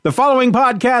The following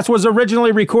podcast was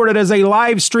originally recorded as a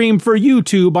live stream for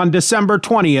YouTube on December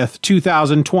 20th,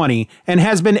 2020, and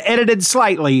has been edited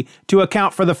slightly to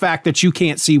account for the fact that you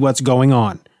can't see what's going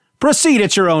on. Proceed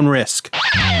at your own risk.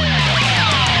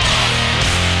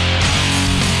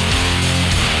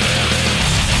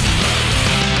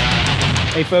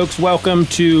 Hey folks, welcome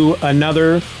to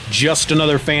Just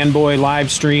Another Fanboy live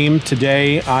stream.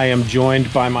 Today I am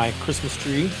joined by my Christmas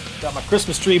tree. Got my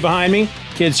Christmas tree behind me.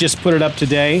 Kids just put it up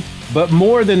today. But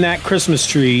more than that Christmas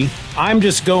tree, I'm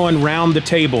just going round the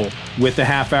table with the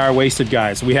Half Hour Wasted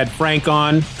guys. We had Frank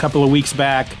on a couple of weeks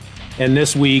back, and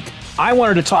this week I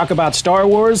wanted to talk about Star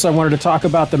Wars. I wanted to talk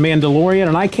about The Mandalorian,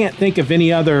 and I can't think of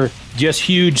any other just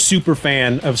huge super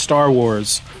fan of Star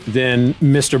Wars than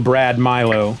Mr. Brad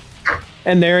Milo.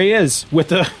 And there he is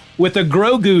with a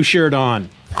Grogu shirt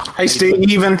on. Hey,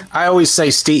 Steven. I always say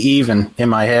Steven in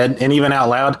my head and even out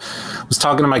loud. I was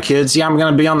talking to my kids. Yeah, I'm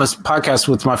going to be on this podcast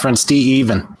with my friend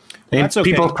Steven. That's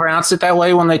okay. People pronounce it that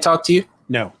way when they talk to you?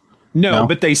 No,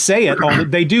 but they say it.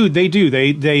 They do. They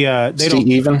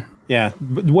Steven? Don't. Yeah.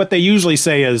 But what they usually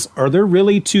say is, are there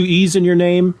really two E's in your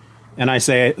name? And I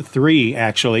say 3,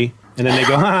 actually. And then they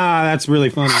go, that's really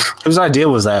funny. Whose idea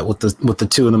was that with the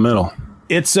 2 in the middle?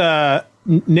 It's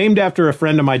named after a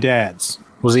friend of my dad's.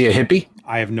 Was he a hippie?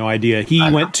 I have no idea. He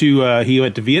went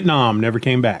to Vietnam, never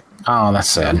came back. Oh, that's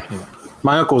sad. Yeah.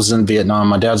 My uncle was in Vietnam,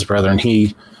 my dad's brother, and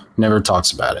he never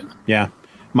talks about it. Yeah.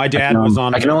 My dad was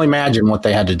on... I can only imagine what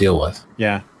they had to deal with.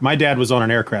 Yeah. My dad was on an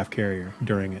aircraft carrier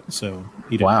during it, so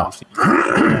he didn't... Wow.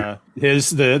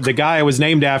 The guy I was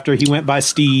named after, he went by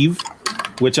Steve,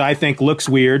 which I think looks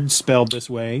weird, spelled this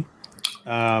way.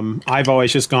 I've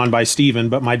always just gone by Steven,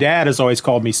 but my dad has always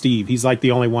called me Steve. He's like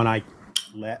the only one I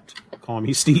let call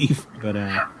me Steve. But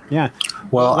yeah.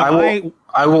 Well,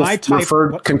 I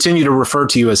will continue to refer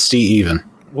to you as Steven.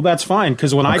 Well, that's fine,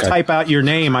 because when I type out your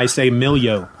name, I say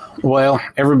Milio. Well,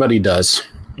 everybody does.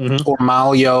 Mm-hmm. Or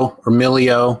Malio or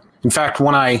Milio. In fact,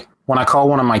 when I call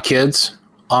one of my kids,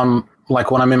 like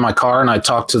when I'm in my car and I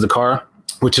talk to the car,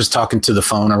 which is talking to the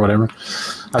phone or whatever,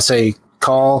 I say,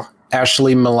 call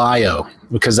Ashley Malayo,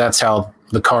 because that's how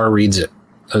the car reads it,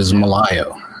 as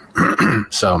Malayo.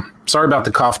 So, sorry about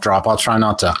the cough drop. I'll try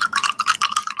not to.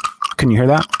 Can you hear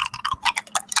that?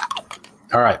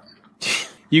 All right.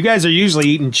 You guys are usually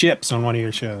eating chips on one of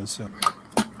your shows. So.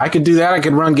 I could do that. I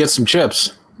could run get some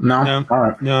chips. No? All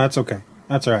right. No, that's okay.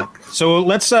 That's all right. So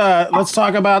let's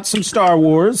talk about some Star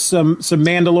Wars, some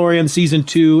Mandalorian Season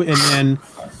 2, and then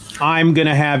I'm going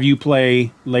to have you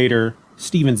play later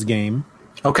Steven's game.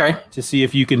 Okay. To see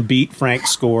if you can beat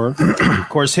Frank's score. Of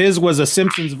course, his was a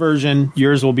Simpsons version.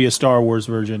 Yours will be a Star Wars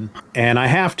version. And I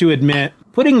have to admit,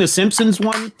 putting the Simpsons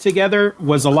one together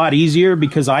was a lot easier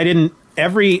because I didn't...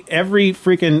 Every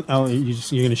freaking... Oh,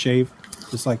 you're going to shave?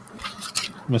 Just like...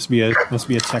 Must be a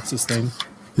Texas thing.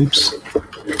 Oops.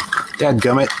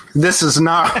 Dadgummit. This is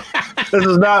not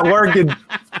working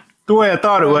the way I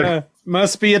thought it would.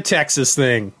 Must be a Texas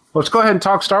thing. Let's go ahead and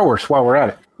talk Star Wars while we're at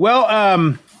it. Well,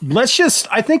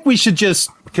 I think we should just,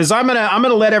 because I'm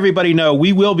gonna let everybody know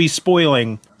we will be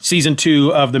spoiling Season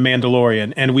 2 of The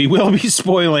Mandalorian, and we will be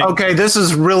spoiling. Okay, this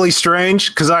is really strange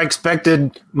because I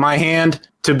expected my hand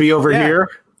to be over here.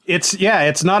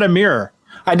 It's not a mirror.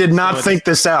 I did not think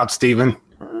this out, Steven.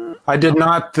 I did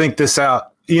not think this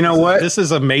out. You know what? This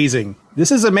is amazing.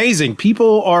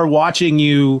 People are watching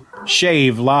you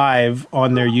shave live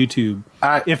on their YouTube.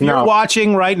 If you're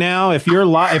watching right now, if you're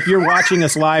watching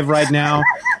us live right now,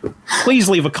 please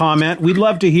leave a comment. We'd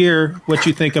love to hear what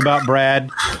you think about Brad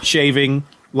shaving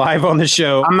live on the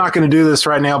show. I'm not going to do this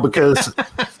right now because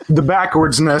the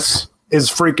backwardsness is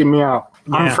freaking me out.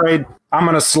 Yeah. I'm afraid I'm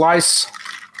going to slice.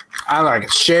 I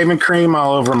like shaving cream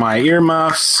all over my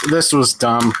earmuffs. This was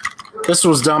dumb.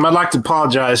 I'd like to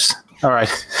apologize. All right.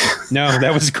 No,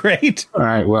 that was great. All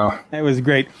right, well. That was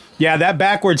great. Yeah, that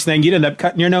backwards thing, you'd end up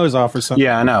cutting your nose off or something.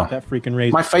 Yeah, I know. That freaking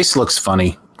razor. My face looks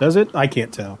funny. Does it? I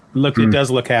can't tell. Look, It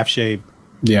does look half shaved.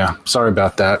 Yeah, sorry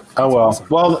about that. Oh, well. Awesome.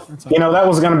 Well, that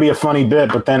was going to be a funny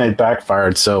bit, but then it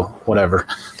backfired, so whatever.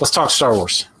 Let's talk Star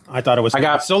Wars. I thought it was... I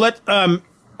got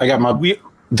my...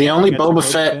 The only Boba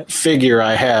Fett figure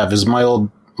I have is my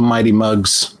old Mighty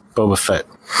Mugs Boba Fett.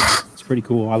 It's pretty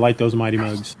cool. I like those Mighty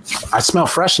Mugs. I smell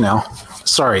fresh now.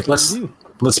 Sorry,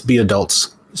 let's be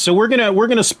adults. So we're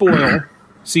gonna spoil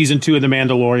Season 2 of The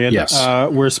Mandalorian. Yes.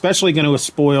 We're especially going to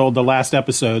spoil the last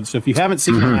episode. So if you haven't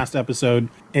seen the last episode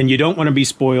and you don't want to be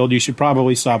spoiled, you should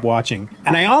probably stop watching.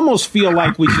 And I almost feel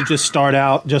like we should just start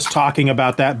out just talking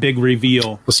about that big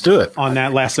reveal. Let's do it. On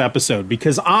that last episode,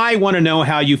 because I want to know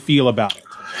how you feel about it.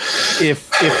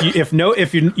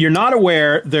 If you're not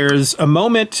aware, there's a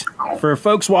moment for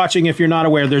folks watching. If you're not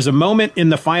aware, there's a moment in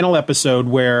the final episode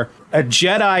where a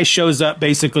Jedi shows up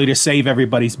basically to save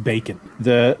everybody's bacon.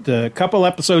 The couple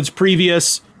episodes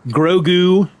previous,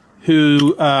 Grogu,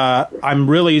 who I'm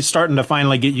really starting to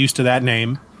finally get used to that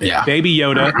name. Yeah. Baby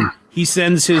Yoda. He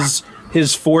sends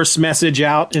his Force message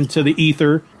out into the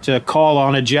ether to call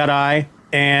on a Jedi,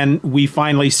 and we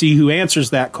finally see who answers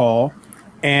that call.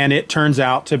 And it turns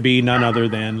out to be none other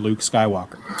than Luke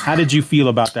Skywalker. How did you feel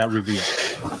about that reveal?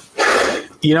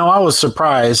 I was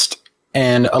surprised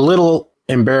and a little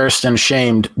embarrassed and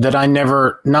ashamed that I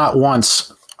never, not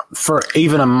once, for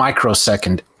even a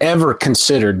microsecond, ever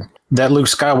considered that Luke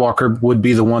Skywalker would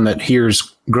be the one that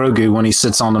hears Grogu when he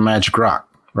sits on the magic rock,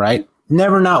 right?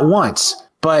 Never, not once.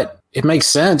 But it makes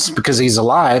sense because he's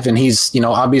alive and he's,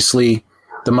 obviously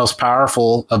the most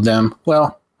powerful of them.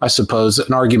 Well, I suppose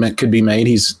an argument could be made.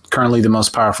 He's currently the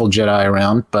most powerful Jedi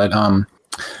around, but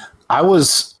I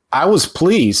was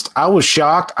pleased. I was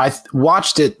shocked. I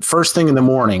watched it first thing in the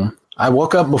morning. I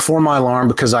woke up before my alarm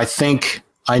because I think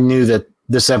I knew that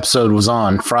this episode was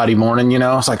on Friday morning.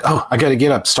 I was like, oh, I got to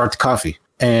get up, start the coffee.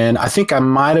 And I think I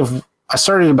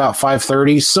started about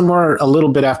 5:30, somewhere a little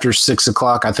bit after 6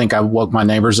 o'clock. I think I woke my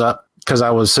neighbors up because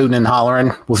I was hooting and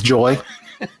hollering with joy,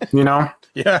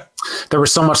 Yeah. There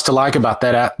was so much to like about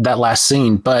that last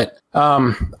scene, but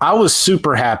I was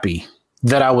super happy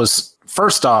that I was,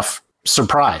 first off,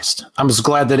 surprised. I was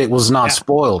glad that it was not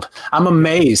spoiled. I'm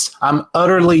amazed. I'm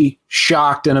utterly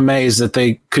shocked and amazed that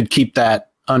they could keep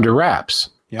that under wraps.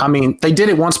 Yeah. I mean, they did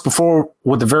it once before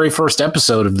with the very first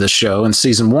episode of this show in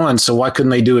season 1, so why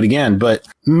couldn't they do it again? But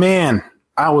man,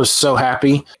 I was so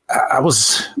happy.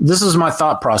 This is my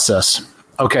thought process.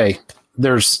 Okay,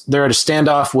 they're at a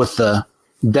standoff with the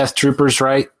Death Troopers,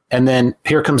 right? And then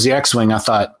here comes the X-Wing. I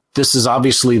thought, this is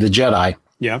obviously the Jedi.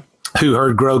 Yeah. Who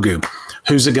heard Grogu?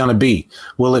 Who's it going to be?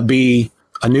 Will it be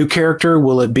a new character?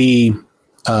 Will it be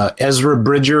Ezra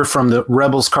Bridger from the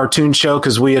Rebels cartoon show?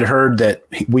 Because we had heard that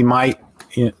we might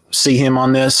see him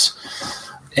on this.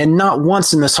 And not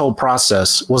once in this whole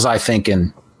process was I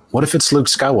thinking, what if it's Luke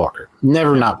Skywalker?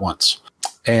 Never, not once.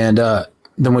 And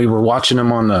then we were watching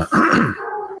him on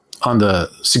the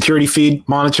security feed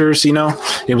monitors,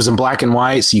 it was in black and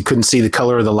white, so you couldn't see the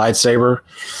color of the lightsaber.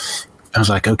 I was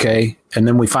like, okay. And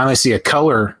then we finally see a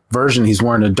color version. He's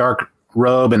wearing a dark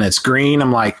robe and it's green.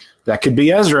 I'm like, that could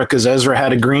be Ezra because Ezra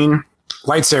had a green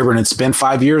lightsaber and it's been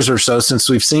 5 years or so since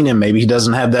we've seen him. Maybe he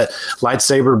doesn't have that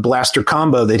lightsaber blaster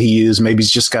combo that he used. Maybe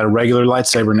he's just got a regular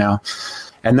lightsaber now.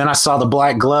 And then I saw the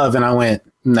black glove and I went,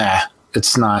 nah,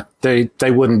 it's not. They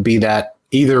wouldn't be that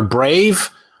either brave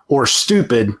or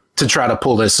stupid to try to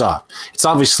pull this off. It's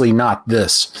obviously not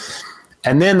this.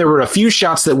 And then there were a few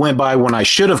shots that went by when I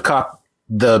should have caught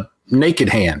the naked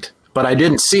hand, but I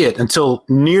didn't see it until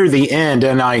near the end.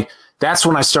 And that's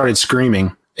when I started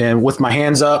screaming. And with my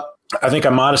hands up, I think I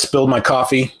might have spilled my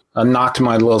coffee. I knocked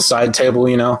my little side table,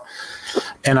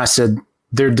 and I said,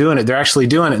 they're doing it. They're actually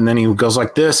doing it. And then he goes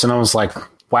like this. And I was like,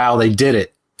 wow, they did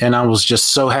it. And I was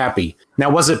just so happy. Now,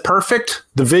 was it perfect?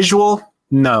 The visual?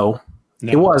 No,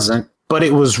 it wasn't. But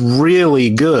it was really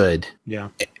good. Yeah.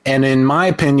 And in my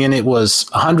opinion, it was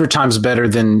 100 times better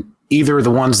than either of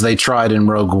the ones they tried in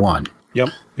Rogue One. Yep.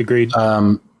 Agreed.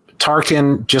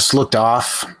 Tarkin just looked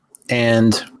off,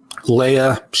 and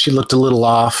Leia, she looked a little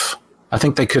off. I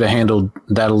think they could have handled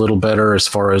that a little better as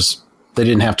far as they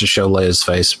didn't have to show Leia's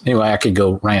face. Anyway, I could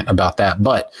go rant about that,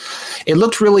 but it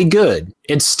looked really good.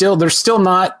 They're still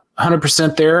not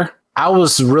 100% there. I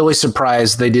was really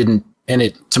surprised they didn't, and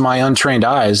it, to my untrained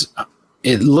eyes,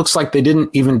 it looks like they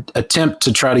didn't even attempt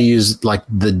to try to use like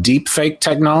the deep fake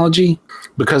technology,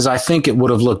 because I think it would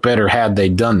have looked better had they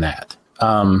done that.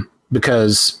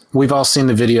 Because we've all seen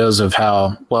the videos of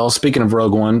how, well, speaking of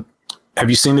Rogue One, have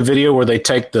you seen the video where they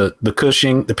take the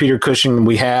Cushing, the Peter Cushing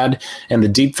we had, and the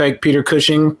deep fake Peter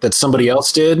Cushing that somebody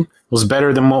else did was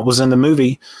better than what was in the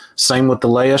movie? Same with the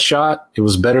Leia shot. It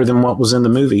was better than what was in the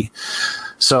movie.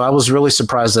 So I was really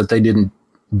surprised that they didn't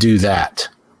do that.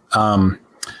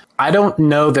 I don't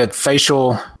know that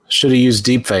facial should have used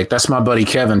deepfake. That's my buddy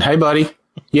Kevin. Hey, buddy.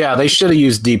 Yeah, they should have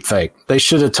used deepfake. They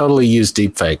should have totally used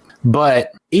deepfake.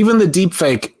 But even the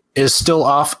deepfake is still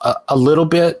off a little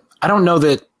bit. I don't know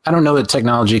that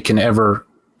technology can ever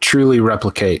truly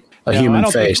replicate a human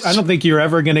face. I don't think you're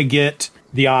ever going to get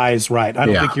the eyes right. I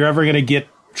don't think you're ever going to get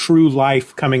true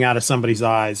life coming out of somebody's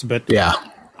eyes. But yeah.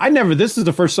 This is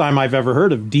the first time I've ever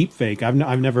heard of deepfake.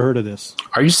 I've never heard of this.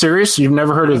 Are you serious? You've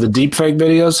never heard of the deepfake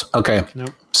videos? Okay.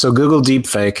 Nope. So Google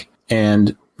deepfake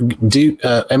and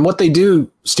what they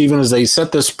do, Stephen, is they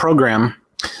set this program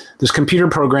this computer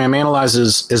program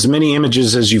analyzes as many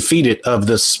images as you feed it of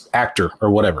this actor or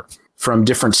whatever from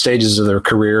different stages of their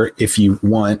career if you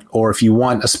want, or if you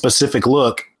want a specific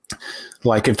look.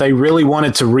 Like if they really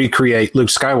wanted to recreate Luke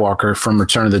Skywalker from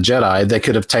Return of the Jedi, they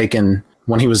could have taken,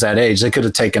 when he was that age, they could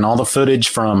have taken all the footage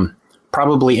from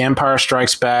probably Empire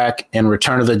Strikes Back and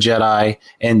Return of the Jedi,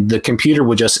 and the computer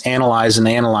would just analyze and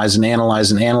analyze and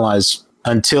analyze and analyze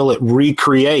until it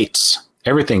recreates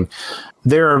everything.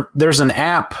 There's an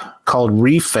app called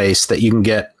Reface that you can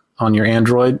get on your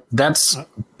Android. That's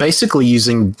basically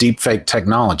using deepfake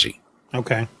technology.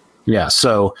 Okay. Yeah.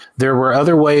 So there were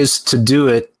other ways to do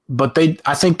it, but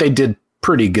I think they did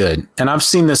pretty good. And I've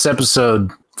seen this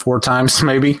episode 4 times,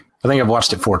 maybe. I think I've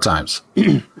watched it 4 times.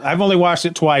 I've only watched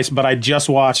it twice, but I just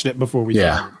watched it before we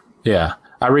started. Yeah.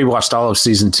 I rewatched all of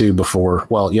season 2 before,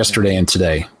 yesterday and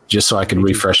today, just so I could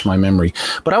refresh my memory.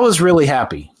 But I was really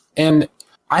happy. And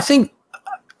I think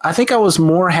I was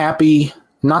more happy,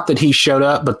 not that he showed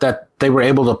up, but that they were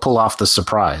able to pull off the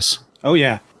surprise. Oh,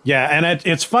 yeah. Yeah, and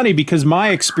it's funny because my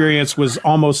experience was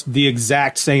almost the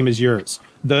exact same as yours.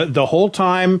 The whole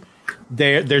time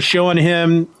they're showing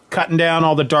him cutting down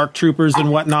all the dark troopers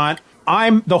and whatnot.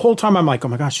 The whole time I'm like, oh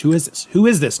my gosh, who is this? Who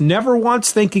is this? Never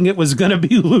once thinking it was going to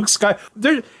be Luke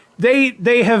Skywalker.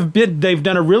 They've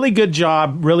done a really good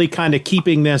job, really kind of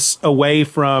keeping this away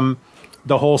from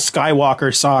the whole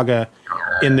Skywalker saga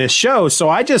in this show. So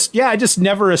I just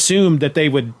never assumed that they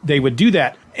would do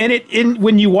that. And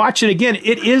when you watch it again,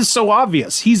 it is so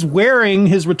obvious. He's wearing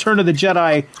his Return of the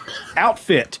Jedi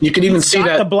outfit. You can even see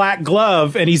that the black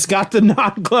glove, and he's got the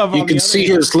non-glove. You can see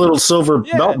his little silver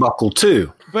belt buckle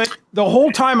too. But the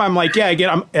whole time I'm like, again,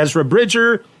 I'm Ezra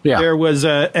Bridger. Yeah. There was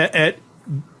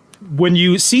when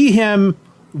you see him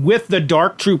with the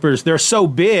dark troopers, they're so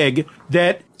big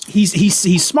that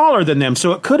he's smaller than them,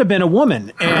 so it could have been a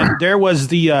woman. And there was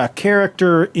the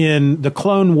character in the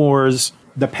Clone Wars,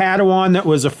 the Padawan that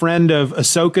was a friend of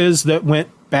Ahsoka's that went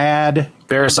bad.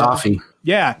 Barriss Offee.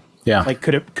 Yeah. Yeah. Like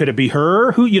could it be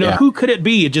her? Who could it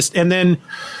be? And then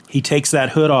he takes that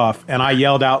hood off, and I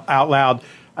yelled out loud.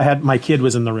 My kid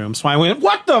was in the room, so I went,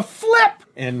 "What the flip?"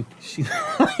 And she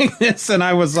like this, and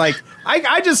I was like,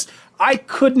 I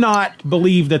could not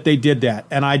believe that they did that,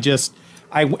 and I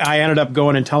ended up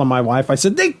going and telling my wife. I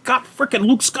said, they got freaking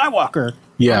Luke Skywalker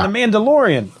on The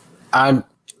Mandalorian. I'm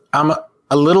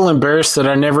a little embarrassed that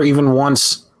I never even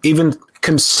once even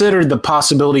considered the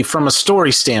possibility from a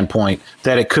story standpoint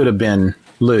that it could have been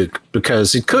Luke,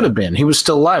 because it could have been. He was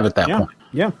still alive at that point.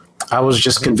 Yeah. I was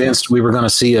just convinced we were going to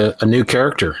see a new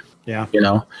character. Yeah.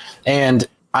 And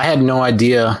I had no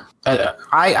idea.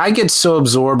 I get so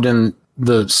absorbed in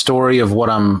the story of what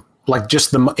I'm like,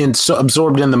 so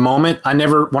absorbed in the moment.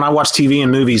 When I watch TV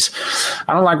and movies,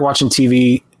 I don't like watching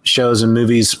TV shows and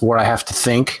movies where I have to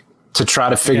think to try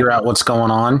to figure out what's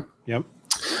going on. Yep.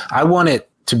 I want it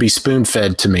to be spoon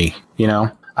fed to me.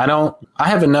 I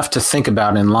have enough to think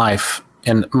about in life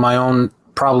and my own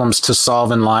problems to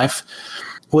solve in life,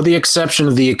 with the exception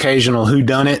of the occasional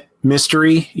whodunit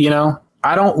mystery.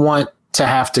 I don't want to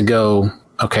have to go,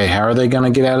 okay, how are they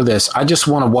going to get out of this? I just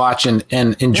want to watch and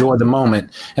enjoy the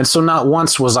moment. And so not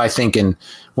once was I thinking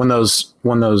when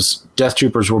those death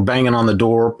troopers were banging on the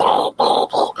door,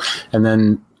 and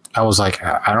then I was like,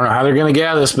 I don't know how they're going to get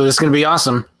out of this, but it's going to be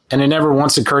awesome. And it never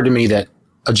once occurred to me that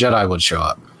a Jedi would show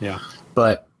up. Yeah.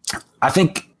 But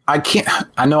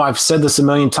I know I've said this a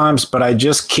million times, but I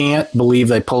just can't believe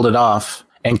they pulled it off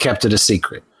and kept it a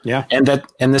secret. Yeah.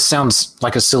 And this sounds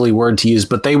like a silly word to use,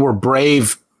 but they were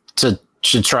brave to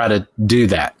try to do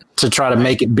that, to try to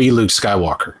make it be Luke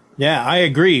Skywalker. Yeah, I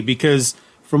agree, because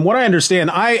from what I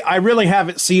understand, I really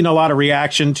haven't seen a lot of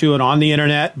reaction to it on the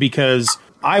internet, because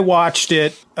I watched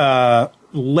it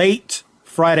late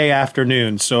Friday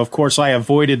afternoon. So, of course, I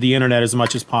avoided the internet as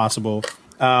much as possible.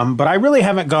 But I really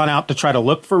haven't gone out to try to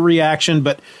look for reaction.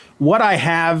 But what I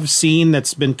have seen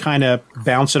that's been kind of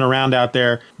bouncing around out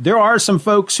there are some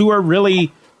folks who are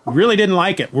really didn't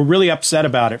like it. We're really upset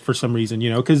about it for some reason,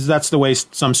 because that's the way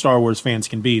some Star Wars fans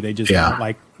can be. They just don't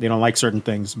like certain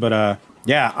things. But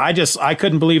I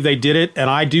couldn't believe they did it. And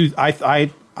I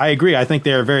agree. I think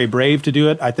they're very brave to do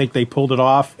it. I think they pulled it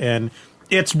off, and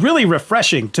it's really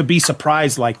refreshing to be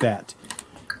surprised like that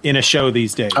in a show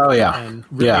these days. Oh yeah. And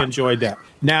really enjoyed that.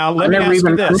 Now, let me ask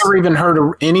you this. I never even heard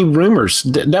of any rumors.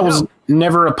 That was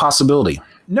never a possibility.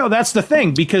 No, that's the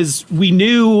thing, because we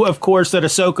knew, of course, that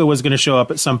Ahsoka was going to show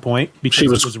up at some point. Because she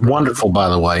was wonderful, by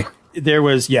the way. There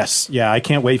was, I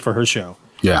can't wait for her show.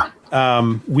 Yeah.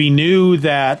 We knew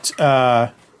that,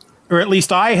 or at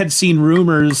least I had seen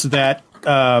rumors that,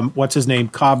 what's his name,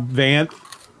 Cobb Vanth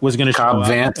was going to show up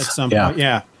at some point.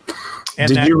 Yeah. And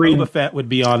Did that you read? Boba Fett would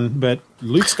be on, but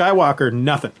Luke Skywalker,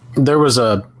 nothing. There was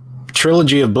a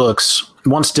trilogy of books.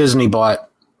 Once Disney bought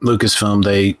Lucasfilm,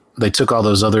 they took all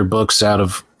those other books out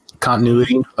of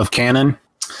continuity of canon,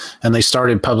 and they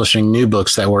started publishing new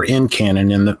books that were in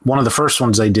canon. And one of the first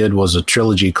ones they did was a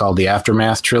trilogy called the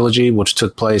Aftermath trilogy, which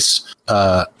took place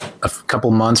a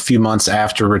few months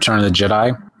after Return of the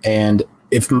Jedi. And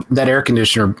if that air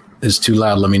conditioner is too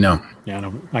loud, let me know. Yeah,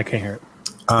 no, I can't hear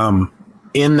it.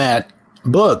 In that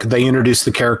book, they introduced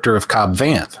the character of Cobb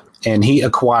Vanth, and he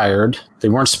acquired, they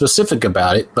weren't specific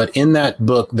about it, but in that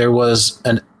book, there was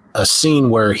a scene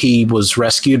where he was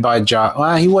rescued by Jabba.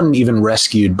 Well, he wasn't even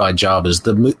rescued by Jawas.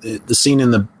 The scene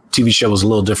in the TV show was a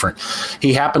little different.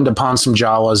 He happened upon some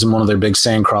Jawas in one of their big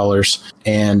sand crawlers,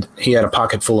 and he had a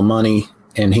pocket full of money,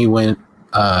 and he went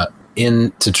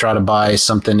in to try to buy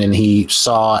something, and he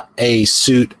saw a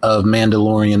suit of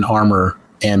Mandalorian armor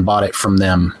and bought it from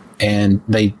them. And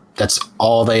that's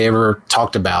all they ever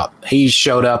talked about. He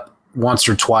showed up once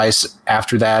or twice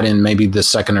after that in maybe the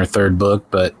second or third book,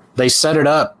 but they set it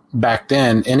up back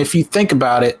then. And if you think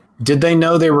about it, did they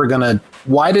know they were going to,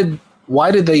 why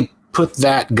did they put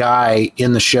that guy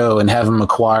in the show and have him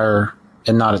acquire,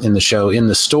 and not in the show, in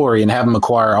the story, and have him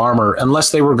acquire armor,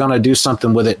 unless they were going to do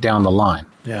something with it down the line?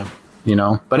 Yeah. You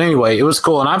know, but anyway, it was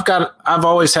cool. And I've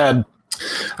always had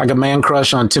like a man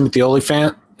crush on Timothy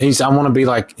Olyphant. I want to be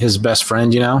like his best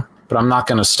friend, you know, but I'm not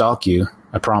going to stalk you.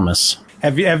 I promise.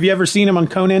 Have you ever seen him on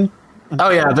Conan? Oh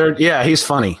yeah. He's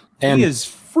funny. And he is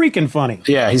freaking funny.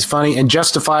 Yeah, he's funny. And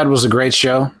Justified was a great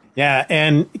show. Yeah.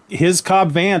 And his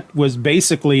Cobb Vanth was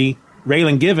basically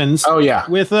Raylan Givens. Oh yeah.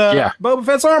 With Boba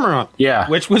Fett's armor on. Yeah.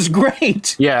 Which was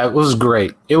great. Yeah, it was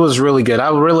great. It was really good. I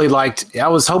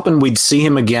was hoping we'd see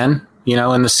him again, you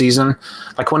know, in the season.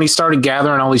 Like when he started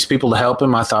gathering all these people to help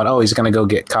him, I thought, oh, he's going to go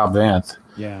get Cobb Vanth.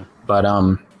 Yeah. But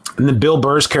and then Bill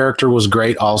Burr's character was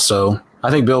great also.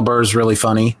 I think Bill Burr is really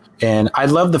funny. And I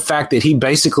love the fact that he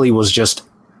basically was just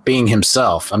being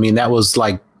himself. I mean, that was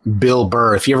like Bill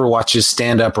Burr. If you ever watch his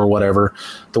stand-up or whatever,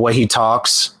 the way he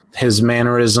talks, his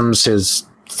mannerisms, his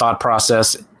thought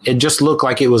process, it just looked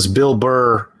like it was Bill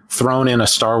Burr thrown in a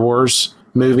Star Wars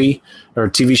movie or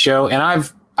TV show. And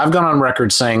I've gone on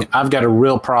record saying I've got a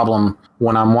real problem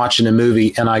when I'm watching a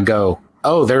movie and I go,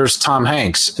 oh, there's Tom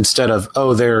Hanks, instead of,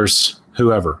 oh, there's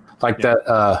whoever. Like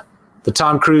that, the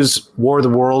Tom Cruise War of the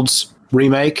Worlds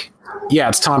remake. Yeah,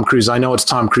 it's Tom Cruise. I know it's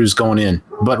Tom Cruise going in.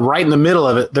 But right in the middle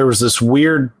of it, there was this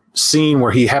weird scene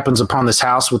where he happens upon this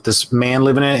house with this man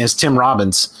living in it. It's Tim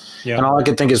Robbins. Yeah. And all I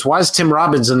could think is, why is Tim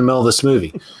Robbins in the middle of this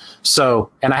movie? So,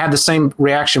 and I had the same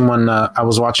reaction when I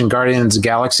was watching Guardians of the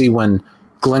Galaxy when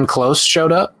Glenn Close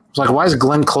showed up. I was like, why is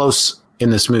Glenn Close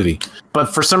in this movie? But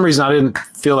for some reason, I didn't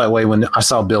feel that way when I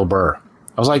saw Bill Burr.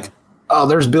 I was like, oh,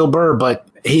 there's Bill Burr, but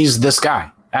he's this guy.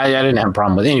 I didn't have a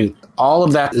problem with it. Anyway, all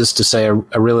of that is to say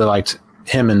I really liked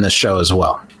him in this show as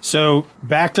well. So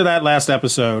back to that last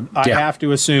episode, I have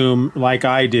to assume, like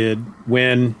I did,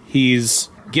 when he's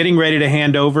getting ready to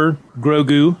hand over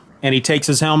Grogu and he takes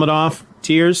his helmet off,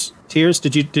 tears.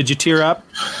 Did you tear up?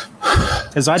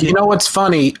 Because I did. You know what's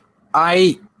funny?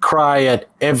 I cry at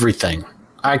everything.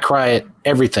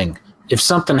 If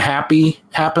something happy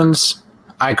happens,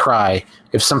 I cry.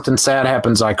 If something sad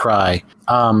happens, I cry.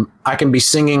 I can be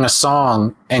singing a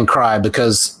song and cry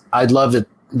because I love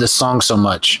this song so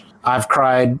much. I've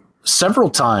cried several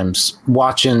times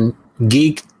watching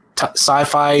geek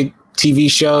sci-fi TV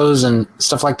shows and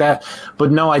stuff like that.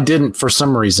 But no, I didn't for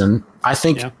some reason. I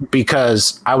think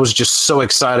because I was just so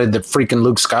excited that freaking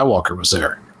Luke Skywalker was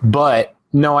there. But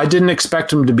no, I didn't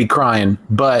expect him to be crying.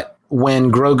 But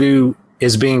when Grogu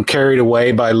is being carried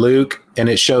away by Luke and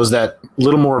it shows that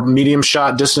little more medium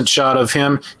shot, distant shot of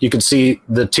him, you could see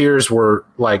the tears were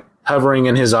like hovering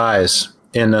in his eyes,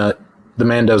 in the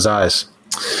Mando's eyes.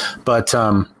 But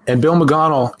and Bill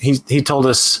McGonnell, he told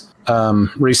us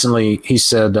recently, he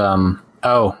said,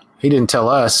 he didn't tell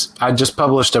us. I just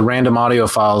published a Random Audio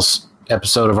Files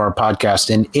episode of our podcast,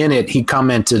 and in it he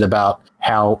commented about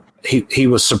how he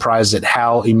was surprised at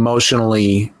how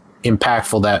emotionally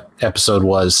impactful that episode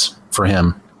was for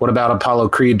him. What about Apollo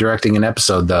Creed directing an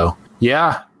episode though?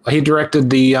 Yeah, he directed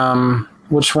the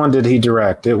which one did he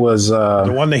direct? It was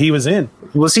the one that he was in.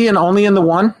 Was he only in the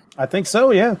one? I think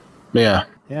so, yeah. Yeah.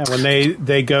 Yeah, when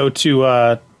they go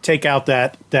to take out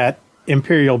that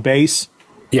Imperial base.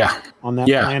 Yeah. On that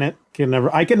planet.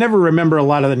 I can never remember a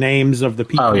lot of the names of the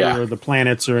people or the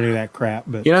planets or any of that crap.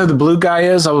 But you know who the blue guy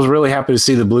is? I was really happy to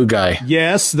see the blue guy.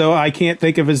 Yes, though I can't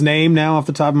think of his name now off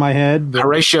the top of my head. But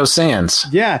Horatio Sands.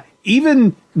 Yeah.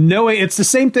 Even knowing it's the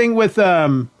same thing with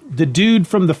the dude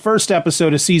from the first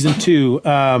episode of season 2.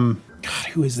 God,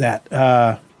 who is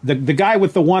that? the guy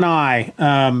with the one eye.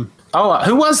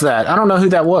 Who was that? I don't know who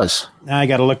that was. I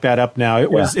got to look that up now.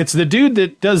 It's the dude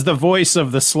that does the voice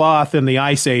of the sloth in the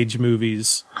Ice Age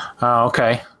movies. Oh,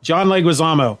 okay. John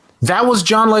Leguizamo. That was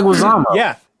John Leguizamo.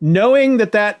 Yeah. Knowing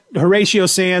that Horatio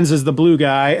Sands is the blue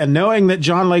guy and knowing that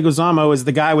John Leguizamo is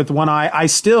the guy with one eye, I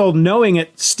still, knowing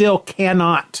it, still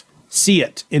cannot see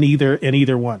it in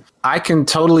either one. I can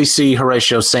totally see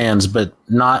Horatio Sands, but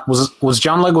not was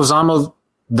John Leguizamo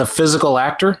the physical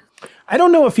actor? I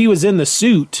don't know if he was in the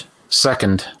suit.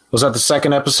 Second. Was that the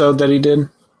second episode that he did?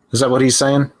 Is that what he's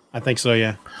saying? I think so,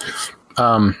 yeah.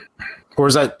 Or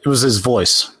is that it was his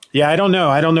voice? Yeah, I don't know.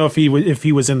 I don't know if he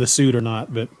was in the suit or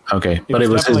not, but okay, but it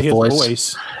was his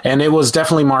voice. And it was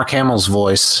definitely Mark Hamill's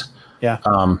voice. Yeah.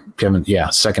 Kevin,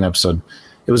 second episode.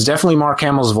 It was definitely Mark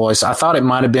Hamill's voice. I thought it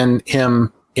might have been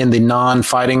him in the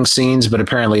non-fighting scenes, but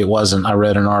apparently it wasn't. I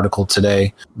read an article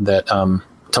today that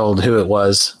told who it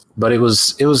was, but it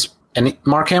was. And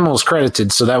Mark Hamill was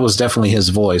credited, so that was definitely his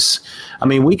voice. I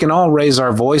mean, we can all raise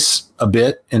our voice a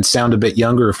bit and sound a bit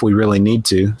younger if we really need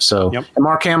to. So, yep. And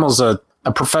Mark Hamill's a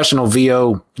professional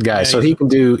VO guy, so he can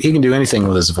do anything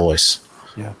with his voice.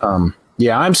 Yeah.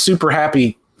 I'm super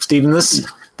happy, Stephen. This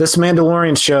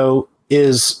Mandalorian show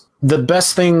is the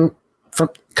best thing from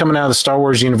coming out of the Star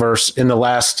Wars universe in the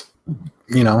last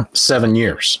 7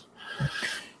 years.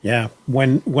 Yeah,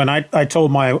 when I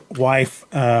told my wife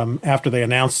after they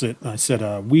announced it, I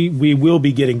said we will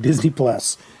be getting Disney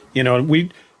Plus. We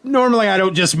normally I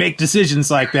don't just make decisions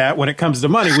like that when it comes to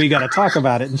money. We got to talk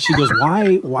about it. And she goes,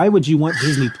 why would you want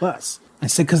Disney Plus? I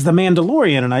said, because The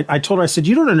Mandalorian. And I told her, I said,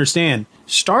 you don't understand.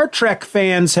 Star Trek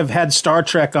fans have had Star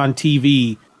Trek on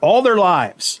TV all their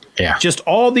lives. Yeah, just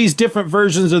all these different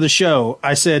versions of the show.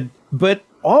 I said, but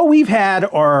all we've had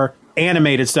are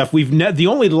animated stuff. The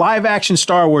only live action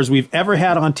Star Wars we've ever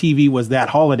had on TV was that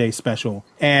holiday special,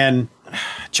 and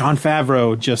Jon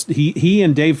Favreau he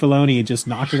and Dave Filoni just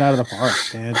knocked it out of the park,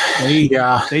 man.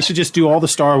 They should just do all the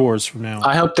Star Wars from now on.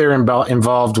 I hope they're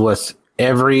involved with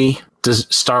every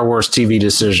Star Wars TV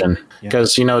decision,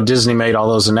 because Disney made all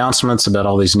those announcements about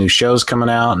all these new shows coming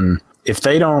out, and if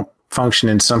they don't function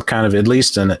in some kind of at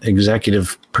least an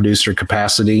executive producer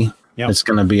capacity, it's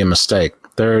going to be a mistake.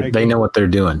 They know what they're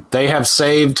doing. They have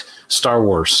saved Star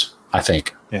Wars, I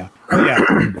think. Yeah.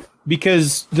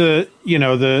 Because the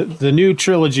new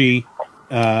trilogy,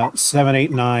 7,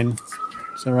 8, 9.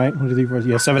 Is that right? 1, 2, 3, 4.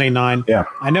 Yeah, 7, 8, 9. Yeah.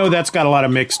 I know that's got a lot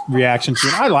of mixed reactions to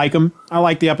it. I like them. I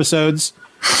like the episodes.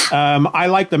 I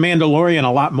like The Mandalorian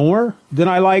a lot more than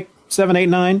I like 7, 8,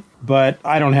 9. But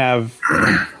I don't have.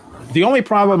 The only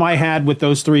problem I had with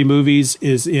those three movies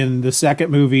is in the second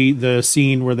movie, the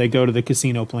scene where they go to the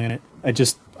casino planet.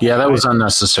 That was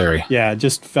unnecessary. Yeah, it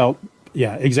just felt,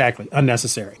 exactly,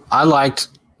 unnecessary. I liked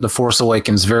The Force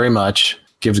Awakens very much.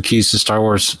 Give the keys to Star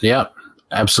Wars. Yeah,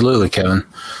 absolutely, Kevin.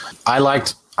 I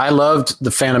loved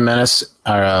The Phantom Menace,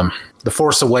 The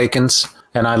Force Awakens,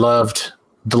 and I loved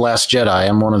The Last Jedi.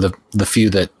 I'm one of the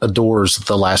few that adores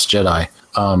The Last Jedi.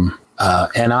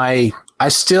 And I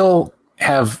still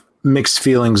have mixed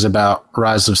feelings about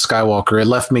Rise of Skywalker. It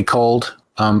left me cold.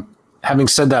 Having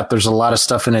said that, there's a lot of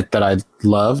stuff in it that I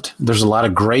loved. There's a lot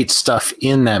of great stuff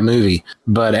in that movie,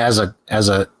 but as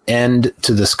a end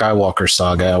to the Skywalker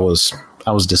saga, I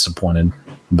was disappointed.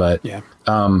 But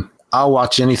I'll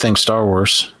watch anything Star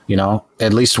Wars,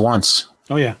 at least once.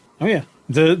 Oh yeah.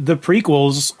 The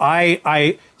prequels,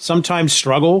 I sometimes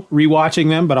struggle rewatching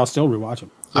them, but I'll still rewatch them.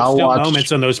 There's still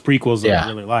moments in those prequels that I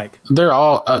really like. They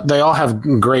all have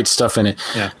great stuff in it.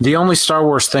 Yeah. The only Star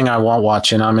Wars thing I won't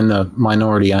watch, and I'm in the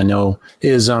minority, I know,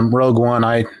 is Rogue One.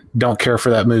 I don't care for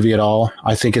that movie at all.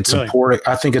 I think it's a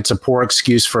poor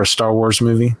excuse for a Star Wars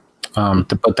movie.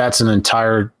 But that's an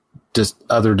entire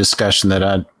other discussion that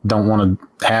I don't want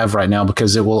to have right now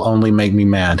because it will only make me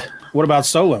mad. What about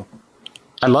Solo?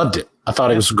 I loved it. I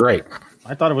thought it was great.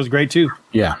 I thought it was great too.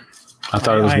 Yeah. I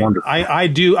thought it was wonderful.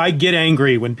 I get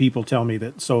angry when people tell me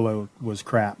that Solo was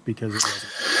crap because it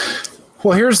wasn't.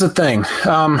 Well, here's the thing.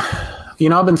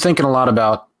 I've been thinking a lot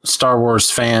about Star Wars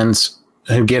fans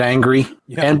who get angry.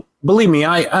 Yeah. And believe me,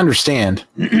 I understand.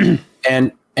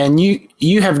 and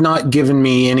you have not given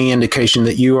me any indication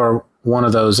that you are one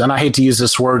of those, and I hate to use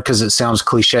this word because it sounds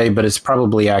cliche, but it's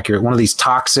probably accurate. One of these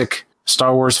toxic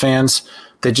Star Wars fans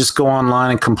that just go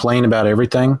online and complain about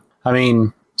everything. I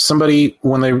mean, somebody,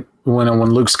 when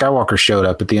Luke Skywalker showed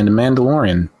up at the end of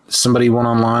Mandalorian, somebody went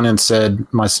online and said,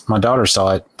 my daughter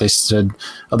saw it. They said,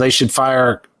 they should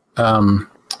fire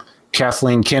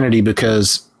Kathleen Kennedy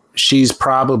because she's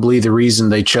probably the reason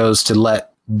they chose to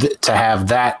to have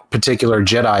that particular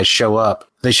Jedi show up.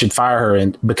 They should fire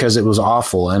her because it was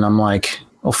awful. And I'm like,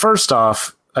 well, first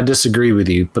off, I disagree with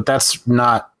you, but that's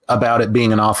not about it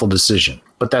being an awful decision.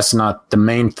 But that's not the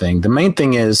main thing. The main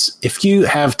thing is if you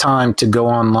have time to go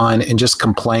online and just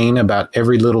complain about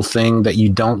every little thing that you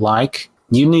don't like,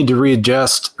 you need to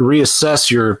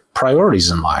reassess your priorities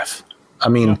in life. I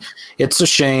mean, It's a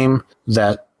shame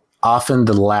that often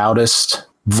the loudest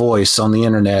voice on the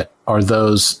internet are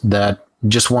those that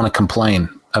just want to complain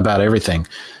about everything.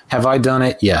 Have I done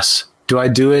it? Yes. Do I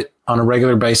do it on a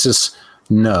regular basis?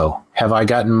 No. Have I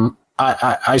gotten,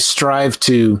 I strive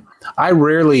to, I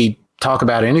rarely talk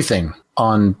about anything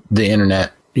on the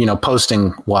internet,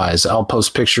 posting wise. I'll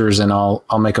post pictures and I'll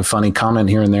make a funny comment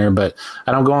here and there, but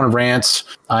I don't go on rants.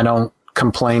 I don't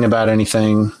complain about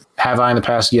anything. Have I in the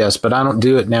past? Yes, but I don't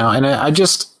do it now. And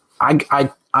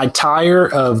I tire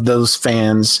of those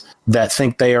fans that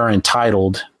think they are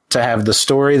entitled to have the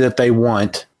story that they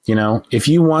want. If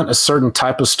you want a certain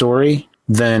type of story,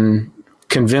 then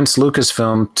convince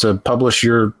Lucasfilm to publish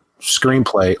your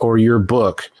screenplay or your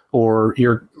book, or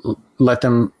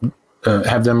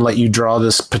have them let you draw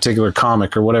this particular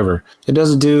comic or whatever. It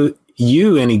doesn't do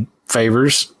you any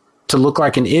favors to look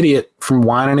like an idiot from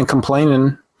whining and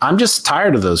complaining. I'm just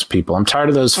tired of those people. I'm tired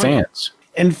of those fans.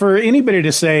 And for anybody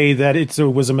to say that it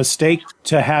was a mistake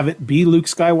to have it be Luke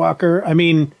Skywalker, I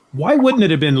mean, why wouldn't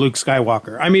it have been Luke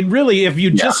Skywalker? I mean, really, if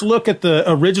you just look at the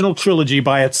original trilogy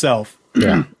by itself,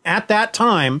 at that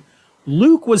time,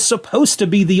 Luke was supposed to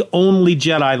be the only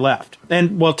Jedi left.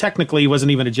 And, well, technically, he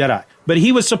wasn't even a Jedi. But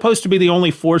he was supposed to be the only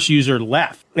Force user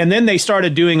left. And then they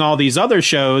started doing all these other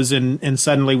shows, and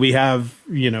suddenly we have,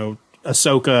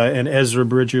 Ahsoka and Ezra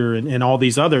Bridger and all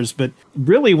these others. But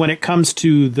really, when it comes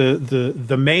to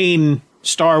the main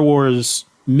Star Wars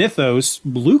mythos,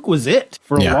 Luke was it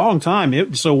for a long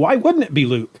time. So why wouldn't it be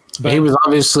Luke? But he was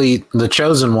obviously the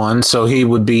chosen one, so he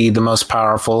would be the most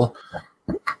powerful.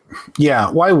 Yeah,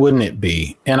 why wouldn't it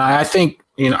be? And I think,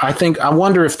 I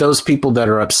wonder if those people that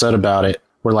are upset about it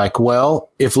were like, well,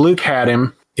 if Luke had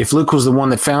him, if Luke was the one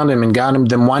that found him and got him,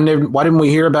 then why didn't we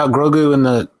hear about Grogu in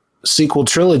the sequel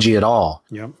trilogy at all?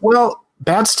 Yep. Well,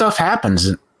 bad stuff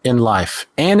happens in life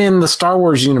and in the Star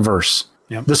Wars universe.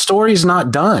 Yep. The story's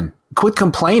not done. Quit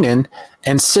complaining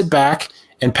and sit back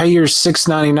and pay your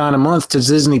 $6.99 a month to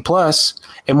Disney Plus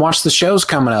and watch the shows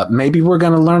coming up. Maybe we're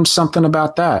going to learn something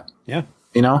about that. Yeah.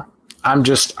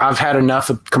 I've had enough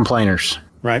of complainers.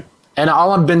 Right. And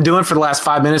all I've been doing for the last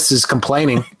 5 minutes is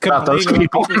complaining about those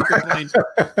people.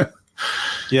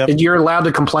 Yep. You're allowed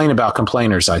to complain about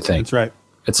complainers, I think. That's right.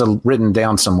 It's written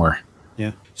down somewhere.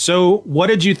 Yeah. So what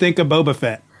did you think of Boba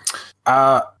Fett?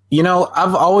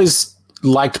 I've always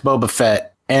liked Boba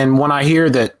Fett. And when I hear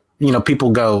that,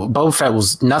 people go, Boba Fett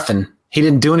was nothing. He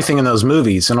didn't do anything in those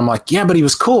movies. And I'm like, yeah, but he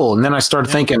was cool. And then I started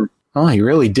thinking, oh, he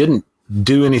really didn't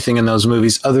do anything in those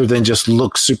movies other than just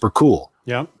look super cool.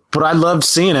 Yeah. But I loved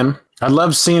seeing him.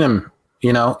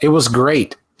 It was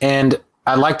great. And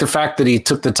I like the fact that he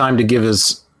took the time to give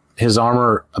his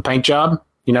armor a paint job,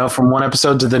 from one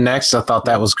episode to the next. I thought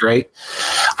that was great.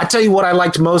 I tell you what I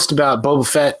liked most about Boba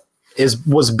Fett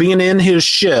was being in his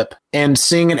ship and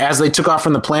seeing it as they took off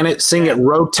from the planet, seeing it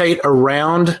rotate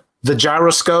around the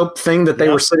gyroscope thing that they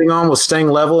were sitting on was staying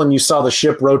level, and you saw the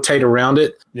ship rotate around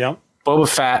it. Yeah. Boba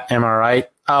Fett, am I right?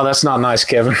 Oh, that's not nice,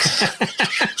 Kevin.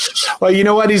 Well, you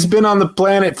know what? He's been on the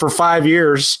planet for 5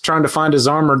 years trying to find his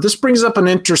armor. This brings up an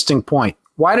interesting point.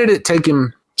 Why did it take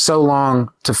him so long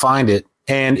to find it?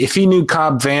 And if he knew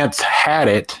Cobb Vanth had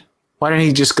it, why didn't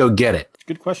he just go get it?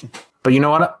 Good question. But you know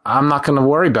what? I'm not going to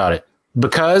worry about it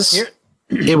because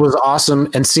it was awesome.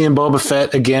 And seeing Boba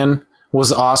Fett again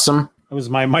was awesome. It was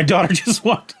my daughter just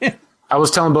walked in. I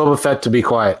was telling Boba Fett to be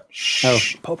quiet. Shh. Oh,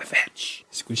 Boba Fett. Shh.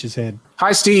 Squish his head.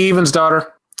 Hi, Steve Evans'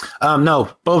 daughter. No,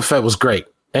 Boba Fett was great.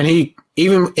 And he,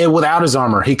 even without his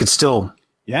armor, he could still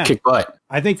kick butt.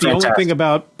 I think the only thing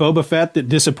about Boba Fett that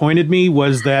disappointed me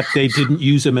was that they didn't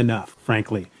use him enough,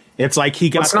 frankly. It's like he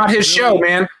got... It's not his show,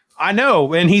 man. I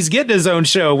know, and he's getting his own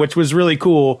show, which was really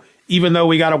cool, even though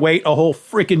we got to wait a whole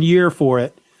freaking year for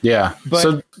it. Yeah.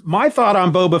 But my thought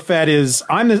on Boba Fett is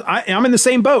I'm in the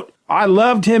same boat. I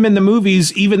loved him in the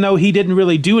movies, even though he didn't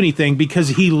really do anything, because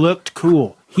he looked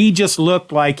cool. He just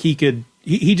looked like he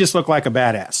just looked like a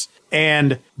badass.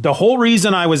 And the whole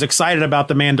reason I was excited about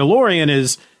The Mandalorian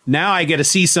is now I get to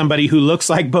see somebody who looks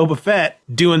like Boba Fett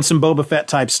doing some Boba Fett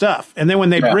type stuff. And then when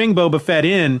they bring Boba Fett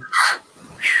in,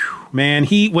 man,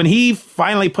 when he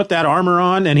finally put that armor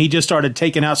on and he just started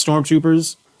taking out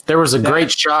stormtroopers. There was a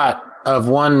great shot of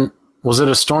one, was it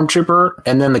a stormtrooper?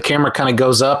 And then the camera kind of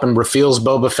goes up and reveals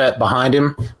Boba Fett behind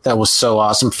him. That was so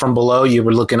awesome. From below, you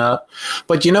were looking up.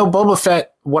 But Boba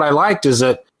Fett, what I liked is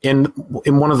that in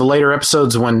one of the later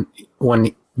episodes when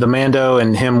the Mando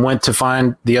and him went to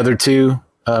find the other two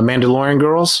Mandalorian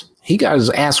girls, he got his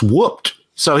ass whooped.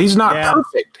 So he's not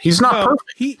perfect. He's not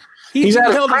perfect. He's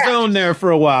held his own there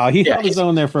for a while. He held his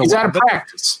own there for a while. He's out of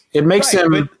practice. It makes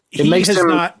him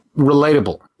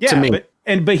relatable to me.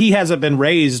 But he hasn't been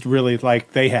raised really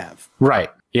like they have. Right.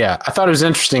 Yeah. I thought it was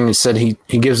interesting. He said he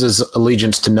gives his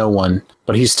allegiance to no one,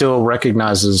 but he still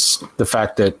recognizes the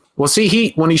fact that, well,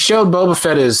 see, when he showed Boba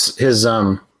Fett his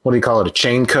what do you call it? A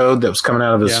chain code that was coming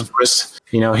out of his wrist.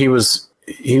 You know, he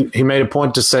made a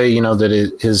point to say, you know, that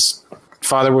his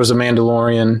father was a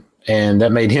Mandalorian and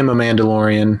that made him a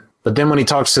Mandalorian. But then when he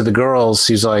talks to the girls,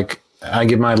 he's like, I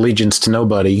give my allegiance to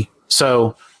nobody.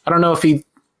 So I don't know if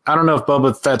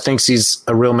Boba Fett thinks he's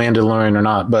a real Mandalorian or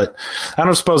not, but I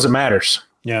don't suppose it matters.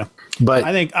 Yeah. But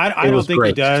I don't think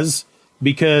he does,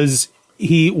 because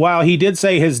while he did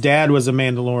say his dad was a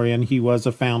Mandalorian, he was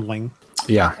a foundling.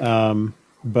 Yeah.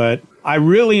 But I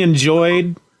really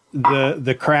enjoyed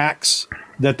the cracks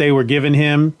that they were giving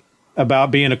him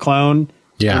about being a clone.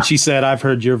 Yeah. And she said, I've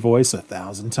heard your voice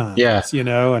 1,000 times. Yeah. You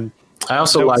know, and I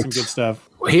also liked some good stuff.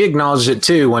 He acknowledged it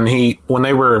too when they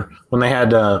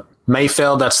had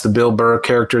Mayfeld, that's the Bill Burr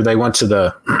character. They went to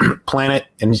the planet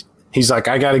and he's like,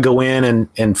 I got to go in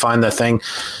and find the thing.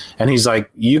 And he's like,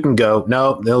 you can go.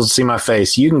 No, they'll see my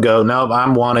face. You can go. No,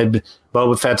 I'm wanted.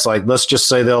 Boba Fett's like, let's just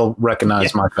say they'll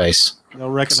recognize my face. They'll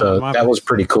recognize my face. That was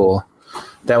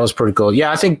pretty cool.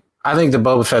 Yeah, I think the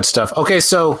Boba Fett stuff. Okay,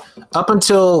 so up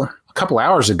until a couple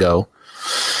hours ago,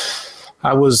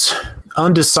 I was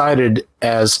undecided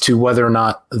as to whether or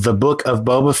not the Book of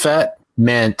Boba Fett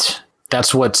meant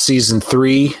that's what season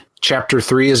 3, chapter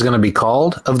 3 is going to be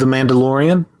called of The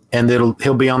Mandalorian, and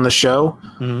he'll be on the show,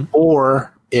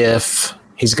 or if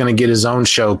he's going to get his own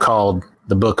show called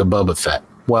The Book of Boba Fett.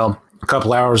 Well, a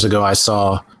couple hours ago I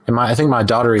saw, and I think my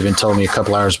daughter even told me a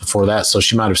couple hours before that, so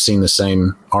she might have seen the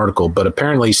same article, but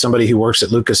apparently somebody who works at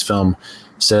Lucasfilm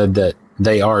said that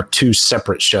they are 2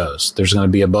 separate shows. There's going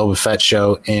to be a Boba Fett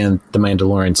show and The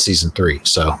Mandalorian season 3.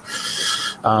 So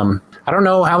I don't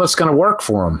know how that's going to work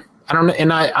for them. I don't know,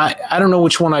 and I don't know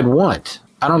which one I'd want.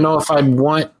 I don't know if I'd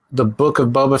want the Book of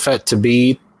Boba Fett to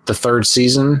be the 3rd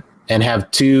season and have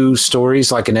 2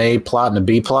 stories, like an A plot and a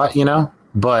B plot, you know?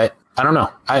 But I don't know.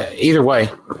 Either way,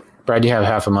 Brad, you have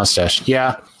half a mustache.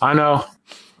 Yeah, I know.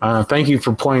 Thank you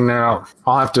for pointing that out.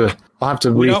 I'll have to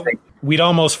rethink. We'd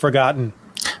almost forgotten.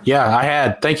 Yeah, I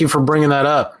had. Thank you for bringing that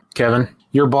up, Kevin.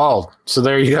 You're bald, so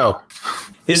there you go.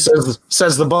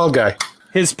 Says the bald guy.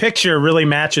 His picture really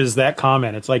matches that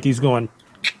comment. It's like he's going.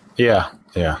 Yeah.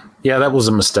 That was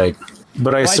a mistake,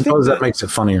 but I suppose that makes it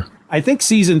funnier. I think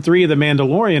season 3 of The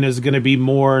Mandalorian is going to be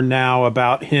more now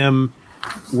about him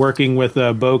working with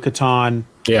Bo-Katan.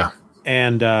 Yeah,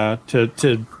 and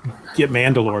to get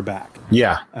Mandalore back.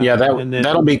 Yeah,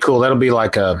 that'll be cool. That'll be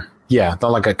like a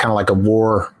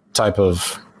war type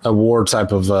of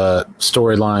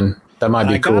storyline. That might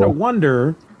be cool. I gotta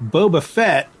wonder. Boba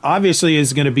Fett obviously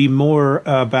is going to be more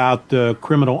about the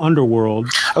criminal underworld.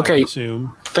 Okay, I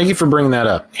assume. Thank you for bringing that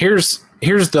up. Here's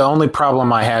the only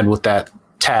problem I had with that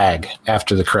tag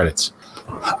after the credits.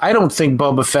 I don't think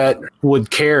Boba Fett would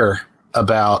care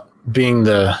about being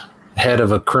the head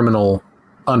of a criminal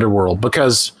underworld,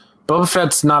 because Boba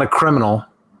Fett's not a criminal.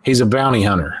 He's a bounty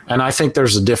hunter. And I think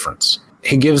there's a difference.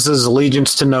 He gives his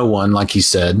allegiance to no one, like he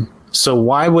said. So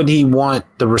why would he want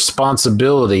the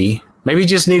responsibility? Maybe he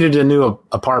just needed a new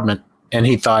apartment and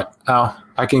he thought, oh,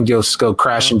 I can just go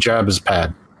crash in Jabba's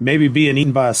pad. Maybe being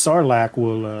eaten by a sarlacc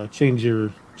will change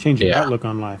your outlook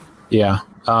on life. Yeah.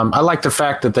 I like the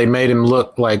fact that they made him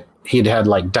look like he'd had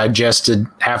like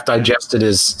half digested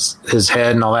his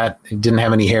head and all that. He didn't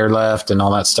have any hair left and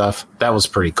all that stuff. That was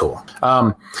pretty cool.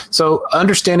 So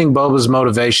understanding Boba's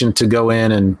motivation to go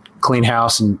in and clean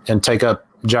house and take up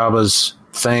Jabba's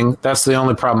thing, that's the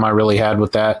only problem I really had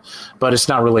with that. But it's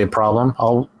not really a problem.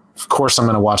 Of course I'm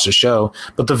going to watch the show.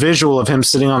 But the visual of him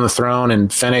sitting on the throne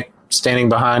and Fennec standing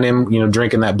behind him,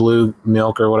 drinking that blue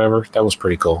milk or whatever, that was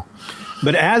pretty cool.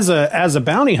 But as a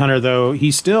bounty hunter, though,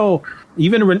 he still,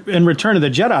 even in Return of the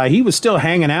Jedi, he was still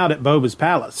hanging out at Boba's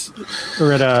palace,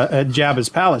 or at Jabba's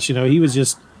palace. He was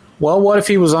just. Well, what if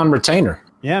he was on retainer?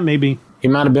 Yeah, maybe he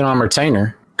might have been on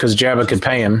retainer because Jabba could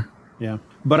pay him. Yeah,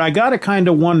 but I gotta kind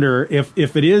of wonder if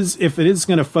it is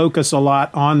going to focus a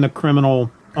lot on the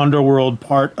criminal underworld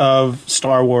part of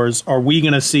Star Wars. Are we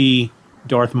going to see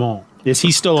Darth Maul? Is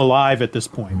he still alive at this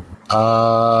point?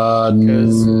 No,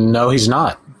 he's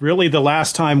not. Really, the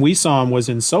last time we saw him was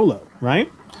in Solo,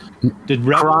 right?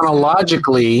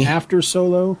 Chronologically, after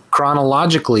Solo?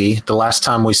 Chronologically, the last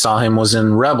time we saw him was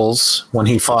in Rebels when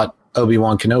he fought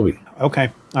Obi-Wan Kenobi. Okay,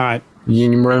 all right. You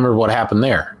remember what happened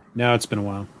there? No, it's been a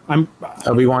while.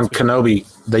 Obi-Wan Kenobi,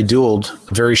 they dueled,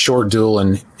 a very short duel,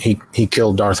 and he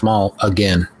killed Darth Maul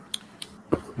again.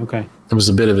 Okay. It was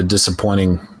a bit of a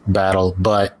disappointing battle,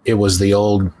 but it was the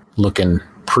old looking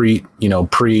pre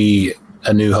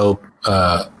A New Hope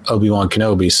Obi-Wan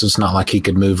Kenobi, so it's not like he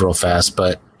could move real fast,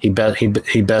 but he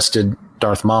bested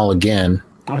Darth Maul again.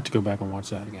 I'll have to go back and watch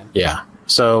that again. Yeah.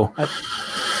 So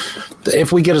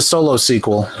if we get a Solo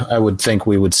sequel, I would think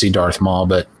we would see Darth Maul,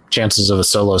 but chances of a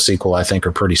Solo sequel, I think,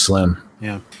 are pretty slim.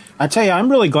 Yeah. I tell you, I'm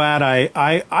really glad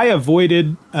I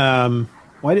avoided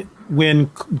when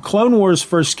Clone Wars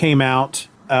first came out.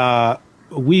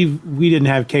 We didn't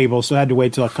have cable, so I had to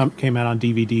wait till it came out on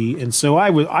DVD. And so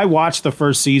I watched the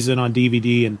first season on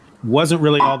DVD and wasn't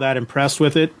really all that impressed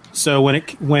with it. So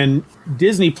when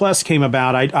Disney Plus came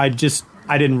about, I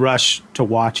didn't rush to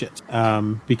watch it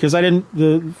because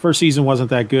the first season wasn't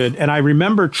that good. And I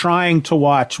remember trying to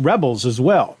watch Rebels as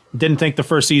well. Didn't think the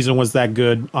first season was that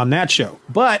good on that show.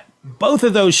 But both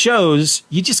of those shows,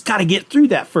 you just got to get through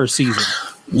that first season.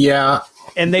 Yeah.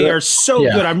 And they are so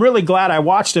good. I'm really glad I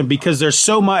watched them because there's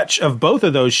so much of both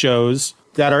of those shows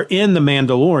that are in The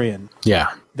Mandalorian. Yeah.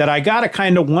 That I got to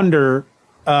kind of wonder,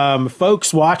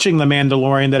 folks watching The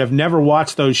Mandalorian that have never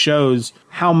watched those shows,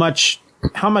 how much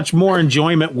more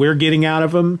enjoyment we're getting out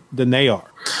of them than they are.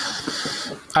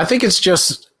 I think it's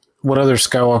just what other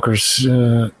Skywalker's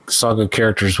saga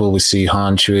characters will we see?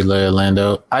 Han, Chewie, Leia,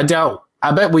 Lando.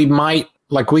 I bet we might,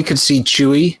 like we could see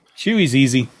Chewie. Chewie's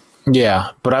easy.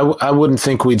 Yeah, but I wouldn't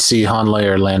think we'd see Han,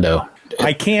 Leia, or Lando.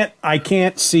 I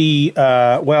can't see,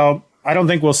 I don't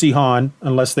think we'll see Han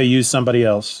unless they use somebody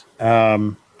else.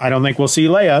 I don't think we'll see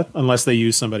Leia unless they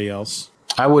use somebody else.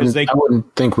 I wouldn't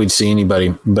think we'd see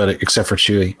anybody except for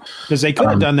Chewie. Because they could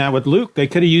have done that with Luke. They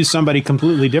could have used somebody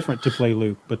completely different to play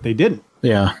Luke, but they didn't.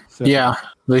 Yeah. So. Yeah.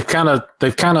 They've kind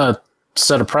of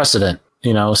set a precedent,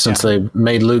 since they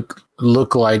made Luke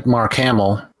look like Mark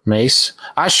Hamill, Mace.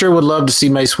 I sure would love to see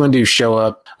Mace Windu show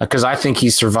up because I think he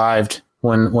survived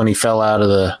when he fell out of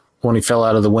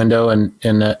the window in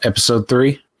episode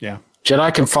 3. Yeah.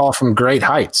 Jedi can fall from great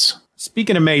heights.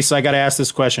 Speaking of Mace, I got to ask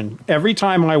this question. Every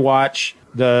time I watch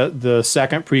the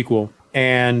second prequel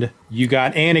and you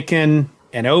got Anakin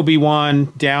and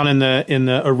Obi-Wan down in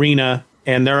the arena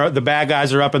and the bad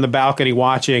guys are up in the balcony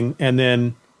watching, and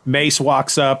then Mace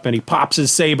walks up and he pops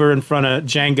his saber in front of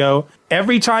Jango.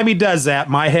 Every time he does that,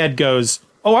 my head goes,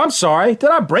 "Oh, I'm sorry. Did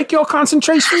I break your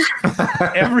concentration?"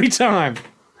 Every time.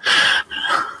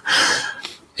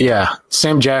 Yeah,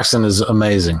 Sam Jackson is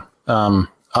amazing.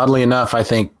 Oddly enough, I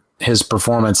think his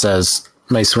performance as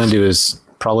Mace Windu is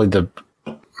probably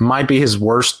might be his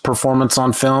worst performance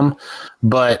on film,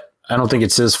 but I don't think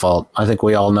it's his fault. I think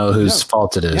we all know whose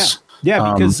fault it is.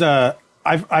 Yeah, because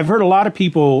I've heard a lot of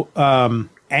people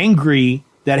angry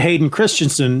that Hayden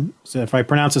Christensen, if I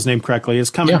pronounce his name correctly, is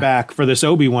coming back for this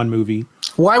Obi-Wan movie.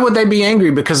 Why would they be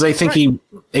angry? Because they think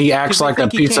he acts like a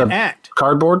piece of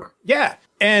cardboard? Yeah,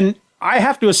 and I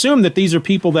have to assume that these are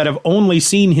people that have only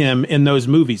seen him in those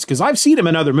movies, because I've seen him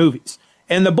in other movies,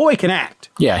 and the boy can act.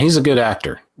 Yeah, he's a good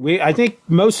actor. I think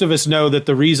most of us know that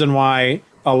the reason why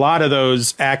a lot of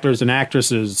those actors and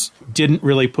actresses didn't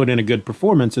really put in a good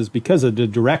performance is because of the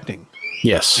directing.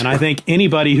 Yes. And I think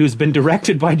anybody who's been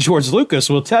directed by George Lucas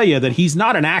will tell you that he's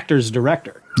not an actor's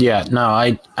director. Yeah, no,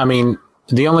 I mean,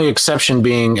 the only exception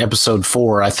being episode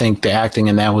 4, I think the acting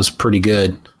in that was pretty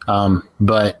good.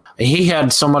 But he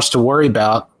had so much to worry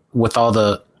about with all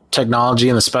the technology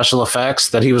and the special effects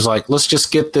that he was like, let's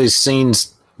just get these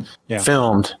scenes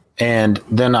filmed and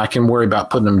then I can worry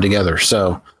about putting them together.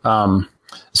 So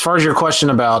as far as your question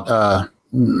about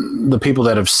the people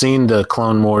that have seen the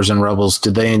Clone Wars and Rebels,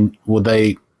 would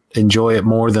they enjoy it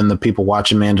more than the people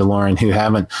watching Mandalorian who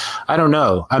haven't? I don't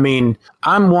know. I mean,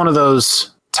 I'm one of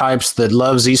those types that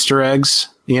loves Easter eggs,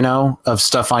 of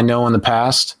stuff I know in the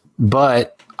past,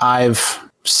 but I've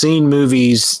seen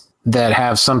movies that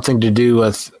have something to do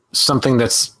with something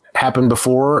that's happened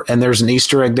before, and there's an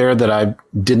Easter egg there that I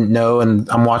didn't know, and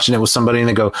I'm watching it with somebody and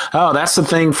they go, "Oh, that's the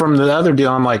thing from the other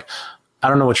deal." I'm like, I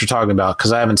don't know what you're talking about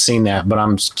because I haven't seen that, but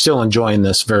I'm still enjoying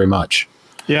this very much.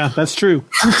 Yeah, that's true.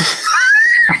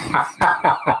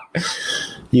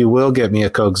 You will get me a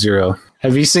Coke Zero.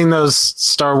 Have you seen those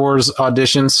Star Wars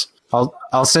auditions?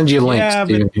 I'll send you a link.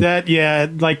 Yeah,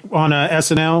 but like on a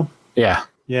SNL. Yeah.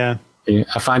 Yeah.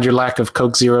 I find your lack of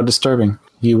Coke Zero disturbing.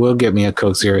 You will get me a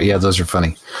Coke Zero. Yeah, those are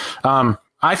funny.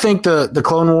 I think the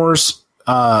Clone Wars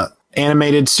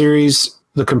animated series,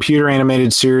 the computer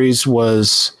animated series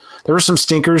there were some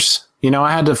stinkers.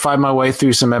 I had to find my way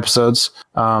through some episodes.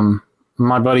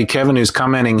 My buddy Kevin, who's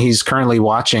commenting, he's currently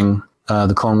watching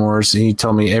the Clone Wars. He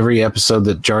told me every episode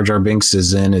that Jar Jar Binks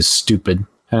is in is stupid.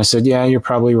 And I said, yeah, you're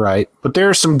probably right. But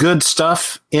there's some good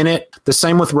stuff in it. The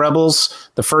same with Rebels.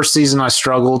 The first season I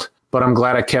struggled, but I'm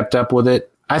glad I kept up with it.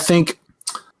 I think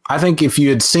if you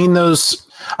had seen those,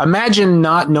 imagine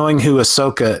not knowing who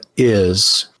Ahsoka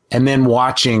is and then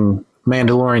watching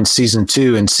Mandalorian season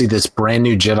 2 and see this brand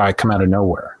new Jedi come out of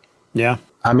nowhere. Yeah.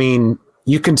 I mean,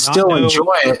 you can still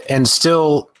enjoy it and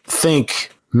still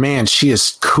think, man, she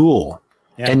is cool,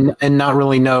 and not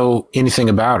really know anything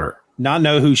about her. Not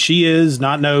know who she is,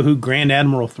 not know who Grand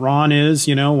Admiral Thrawn is.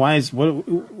 You know, why is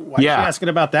she asking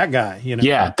about that guy? You know,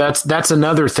 yeah, that's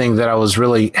another thing that I was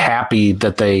really happy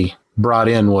that they brought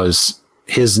in was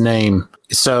his name.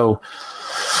 So,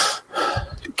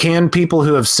 can people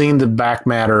who have seen the back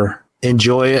matter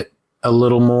enjoy it a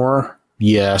little more?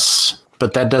 Yes,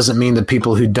 but that doesn't mean that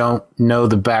people who don't know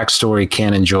the backstory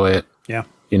can't enjoy it. Yeah,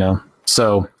 you know.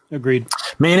 So, agreed.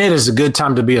 Man, it is a good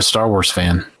time to be a Star Wars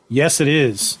fan. Yes, it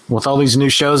is. With all these new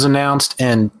shows announced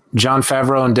and Jon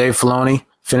Favreau and Dave Filoni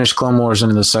finished Clone Wars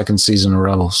into the second season of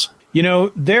Rebels. You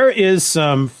know, there is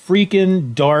some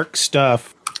freaking dark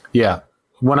stuff. Yeah.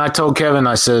 When I told Kevin,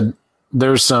 I said,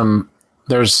 there's some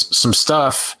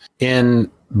stuff in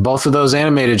both of those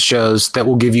animated shows that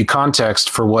will give you context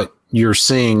for what you're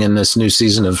seeing in this new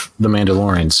season of The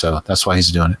Mandalorian. So that's why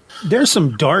he's doing it. There's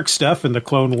some dark stuff in the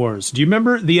Clone Wars. Do you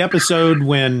remember the episode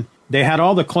when they had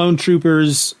all the clone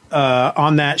troopers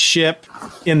on that ship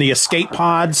in the escape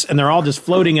pods, and they're all just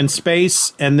floating in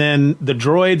space, and then the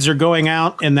droids are going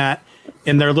out in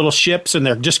their little ships, and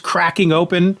they're just cracking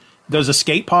open those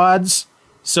escape pods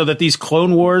so that these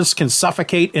Clone Wars can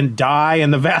suffocate and die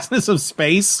in the vastness of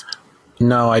space?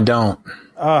 No, I don't.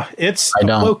 It's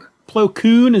Plo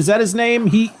Koon, is that his name?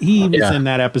 He was in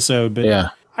that episode,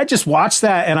 but I just watched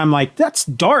that and I'm like, that's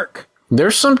dark.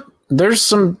 There's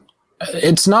some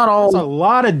it's not all. There's a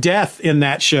lot of death in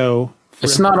that show.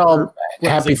 It's not all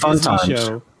happy fun times.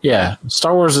 Show. Yeah.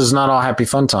 Star Wars is not all happy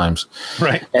fun times.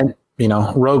 Right. And, you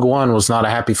know, Rogue One was not a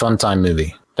happy fun time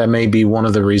movie. That may be one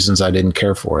of the reasons I didn't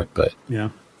care for it, but. Yeah.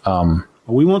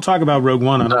 We won't talk about Rogue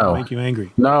One. I don't want to make you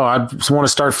angry. No, I just want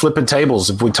to start flipping tables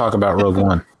if we talk about Rogue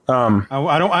One.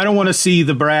 I don't want to see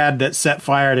the Brad that set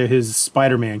fire to his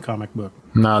Spider-Man comic book.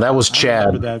 No, that was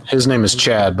Chad. His name is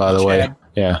Chad, by the way.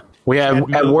 Yeah. We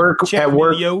have at work. At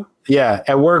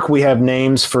work, we have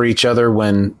names for each other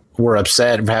when we're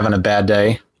upset or having a bad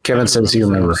day. Kevin says he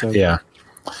remembers. Yeah.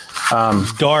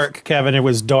 Dark, Kevin. It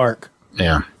was dark.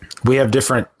 Yeah. We have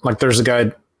different, like there's a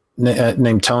guy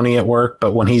named Tony at work,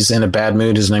 but when he's in a bad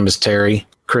mood, his name is Terry.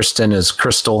 Kristen is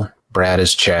Crystal. Brad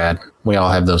is Chad. We all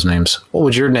have those names. What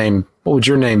would your name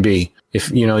be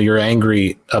if, you know, you're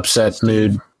angry, upset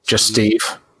mood? Just Steve.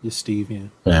 Just Steve. Yeah.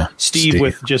 Yeah. Steve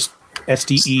with just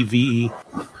Steve.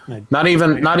 Not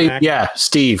even,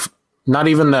 Steve. Not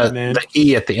even the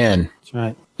E at the end. That's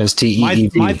right. It's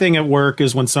T-E-E-V. My thing at work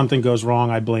is when something goes wrong,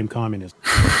 I blame communism.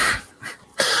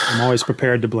 I'm always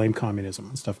prepared to blame communism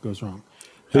when stuff goes wrong.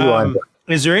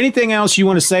 Is there anything else you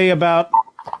want to say about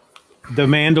The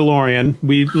Mandalorian?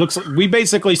 We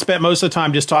basically spent most of the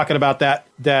time just talking about that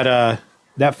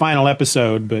final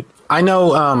episode, but I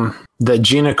know that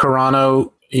Gina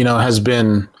Carano, you know, has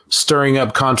been stirring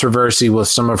up controversy with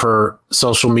some of her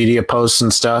social media posts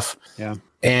and stuff. Yeah.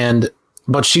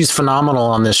 But she's phenomenal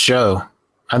on this show.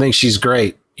 I think she's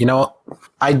great. You know,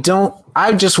 I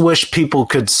just wish people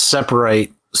could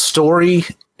separate story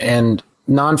and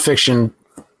nonfiction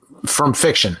from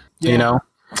fiction. Yeah. You know,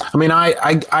 I mean,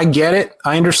 I get it.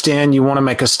 I understand you want to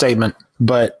make a statement,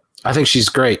 but I think she's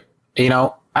great. You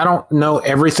know, I don't know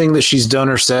everything that she's done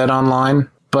or said online,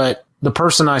 but the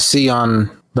person I see on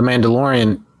The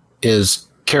Mandalorian is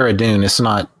Cara Dune. It's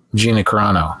not Gina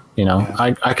Carano. You know,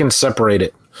 yeah. I can separate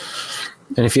it.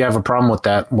 And if you have a problem with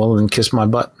that, well, then kiss my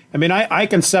butt. I mean, I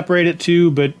can separate it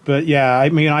too, but yeah, I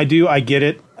mean, I get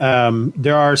it.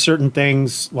 There are certain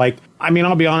things like, I mean,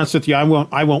 I'll be honest with you. I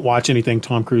won't watch anything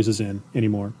Tom Cruise is in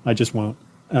anymore. I just won't.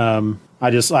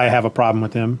 I have a problem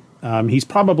with him. He's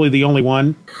probably the only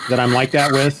one that I'm like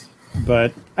that with,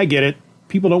 but I get it.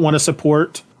 People don't want to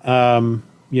support,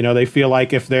 you know, they feel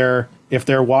like if they're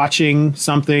watching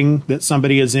something that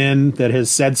somebody is in that has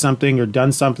said something or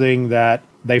done something that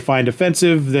they find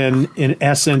offensive, then in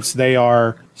essence, they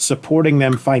are supporting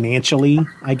them financially,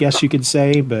 I guess you could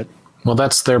say. But well,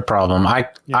 that's their problem. I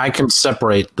can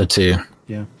separate the two.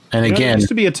 Yeah. And again, there used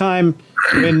to be a time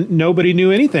when nobody knew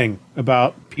anything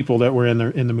about people that were in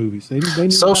the movies. They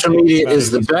knew social media is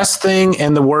the best thing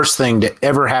and the worst thing to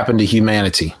ever happen to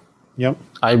humanity. Yep.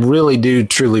 I really do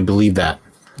truly believe that.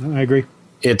 I agree.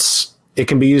 It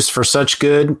can be used for such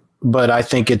good, but I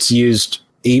think it's used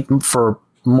even for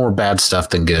more bad stuff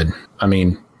than good. I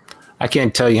mean, I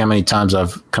can't tell you how many times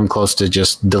I've come close to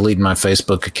just deleting my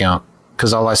Facebook account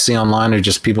because all I see online are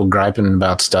just people griping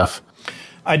about stuff.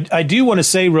 I do want to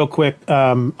say real quick,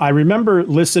 I remember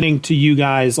listening to you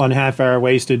guys on Half Hour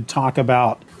Wasted talk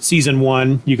about season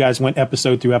 1. You guys went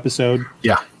episode through episode.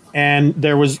 Yeah. And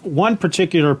there was one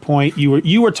particular point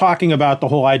you were talking about the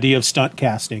whole idea of stunt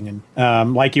casting,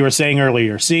 and like you were saying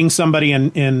earlier, seeing somebody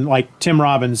in like Tim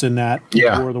Robbins in that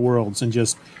War of the Worlds, and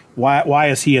just why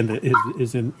is he in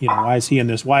why is he in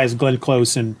this? Why is Glenn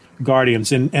Close in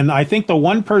Guardians? And I think the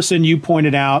one person you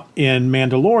pointed out in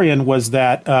Mandalorian was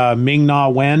that Ming-Na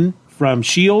Wen from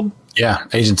S.H.I.E.L.D. Yeah,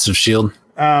 Agents of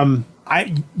S.H.I.E.L.D.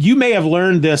 You may have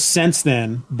learned this since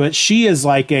then, but she is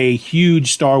like a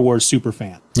huge Star Wars super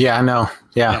fan. Yeah, I know.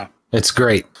 Yeah. It's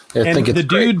great. I think it's the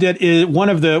dude great. that is one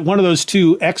of those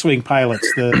 2 X-Wing pilots,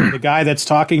 the guy that's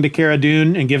talking to Cara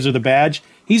Dune and gives her the badge,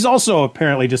 he's also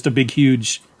apparently just a big,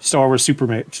 huge Star Wars super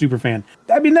fan.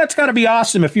 I mean, that's got to be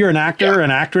awesome if you're an actor or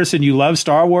an actress and you love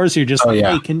Star Wars. You're just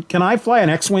hey, can I fly an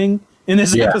X-Wing in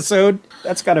this episode?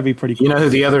 That's got to be pretty cool. You know who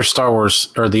the other Star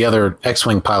Wars or the other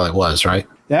X-Wing pilot was, right?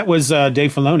 That was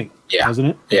Dave Filoni, wasn't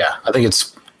it? Yeah, I think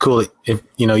it's cool if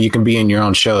you can be in your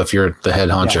own show if you're the head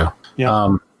honcho.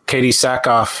 Yeah. Katie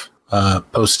Sackhoff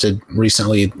posted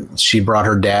recently she brought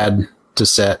her dad to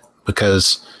set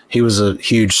because he was a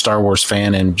huge Star Wars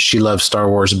fan and she loves Star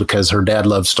Wars because her dad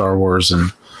loves Star Wars.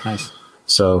 And nice.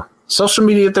 So social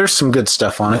media, there's some good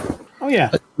stuff on it. Oh,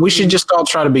 yeah. We should just all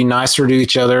try to be nicer to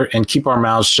each other and keep our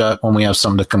mouths shut when we have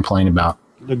something to complain about.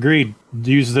 Agreed.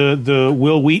 Use the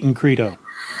Will Wheaton credo.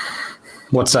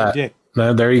 What's that?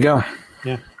 There you go.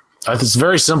 Yeah. It's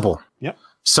very simple. Yep.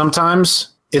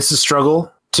 Sometimes it's a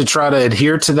struggle to try to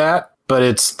adhere to that, but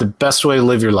it's the best way to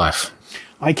live your life.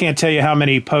 I can't tell you how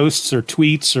many posts or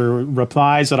tweets or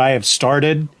replies that I have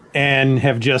started and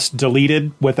have just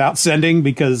deleted without sending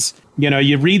because,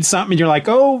 you read something and you're like,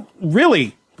 oh,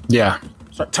 really? Yeah.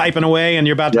 Start typing away and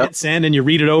you're about to hit send and you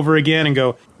read it over again and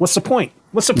go, what's the point?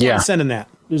 What's the point of sending that?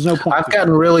 There's no point. I've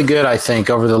gotten really good, I think,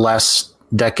 over the last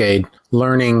decade,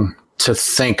 learning to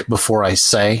think before I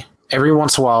say. Every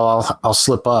once in a while, I'll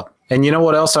slip up. And you know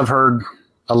what else I've heard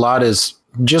a lot is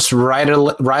just write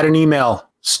an email,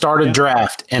 start a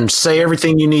draft, and say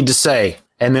everything you need to say,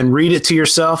 and then read it to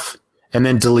yourself, and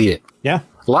then delete it. Yeah.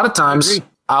 A lot of times,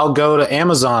 I'll go to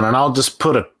Amazon, and I'll just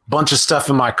put a bunch of stuff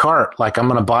in my cart, like I'm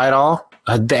going to buy it all.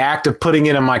 The act of putting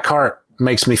it in my cart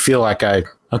makes me feel like I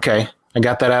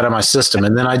got that out of my system,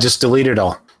 and then I just delete it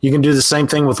all. You can do the same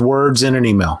thing with words in an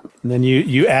email. And then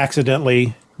you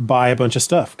accidentally buy a bunch of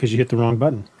stuff because you hit the wrong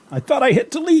button. I thought I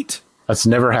hit delete. That's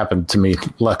never happened to me,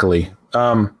 luckily.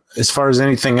 As far as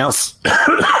anything else,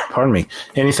 pardon me,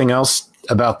 anything else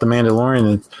about The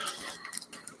Mandalorian,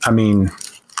 I mean,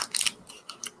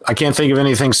 I can't think of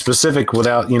anything specific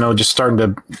without, just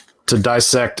starting to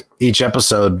dissect each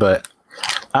episode, but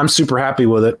I'm super happy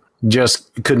with it.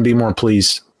 Just couldn't be more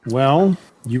pleased. Well,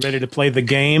 you ready to play the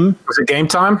game? Was it game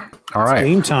time? All right.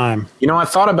 Game time. I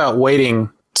thought about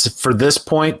waiting for this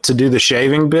point to do the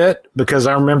shaving bit because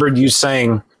I remembered you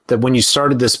saying that when you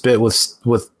started this bit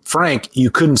with Frank,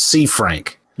 you couldn't see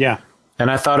Frank. Yeah. And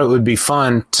I thought it would be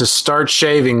fun to start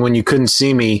shaving when you couldn't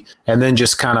see me and then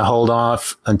just kind of hold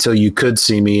off until you could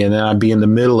see me and then I'd be in the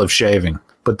middle of shaving.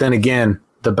 But then again,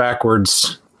 the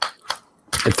backwards,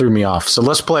 it threw me off. So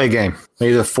let's play a game.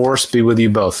 May the force be with you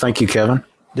both. Thank you, Kevin.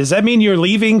 Does that mean you're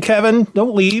leaving, Kevin?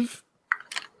 Don't leave.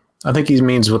 I think he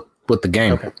means with the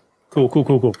game. Okay.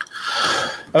 Cool.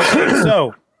 Okay,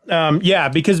 so,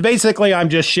 because basically I'm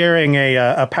just sharing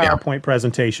a PowerPoint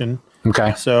presentation.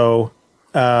 Okay. So,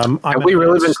 have we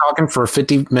really been talking for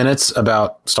 50 minutes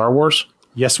about Star Wars?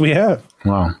 Yes, we have.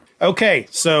 Wow. Okay,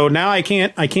 so now I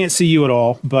can't see you at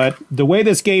all, but the way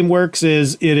this game works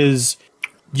is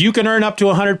you can earn up to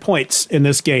 100 points in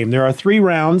this game. There are 3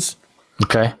 rounds.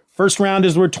 Okay. First round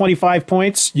is worth 25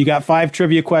 points. You got 5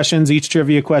 trivia questions. Each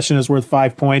trivia question is worth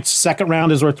 5 points. Second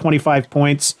round is worth 25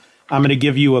 points. I'm going to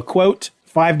give you a quote,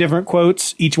 5 different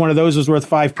quotes. Each one of those is worth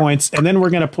 5 points. And then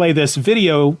we're going to play this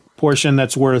video portion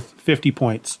that's worth 50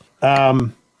 points.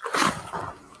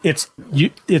 It's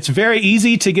very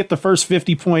easy to get the first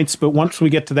 50 points, but once we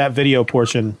get to that video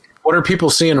portion. What are people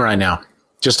seeing right now?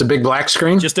 Just a big black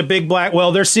screen? Just a big black.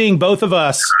 Well, they're seeing both of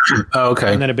us. Oh,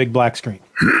 okay. And then a big black screen.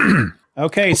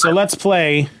 Okay, so let's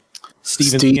play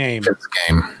Steven's game. You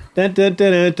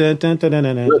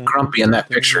look grumpy in that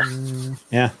picture.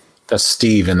 Yeah. That's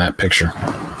Steve in that picture.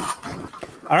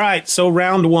 All right, so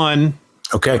round 1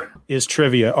 is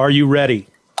trivia. Are you ready?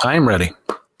 I am ready.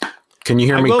 Can you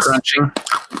hear me crunching?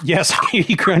 Yes, I hear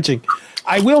you crunching.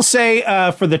 I will say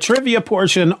for the trivia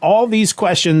portion, all these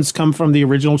questions come from the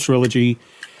original trilogy.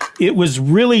 It was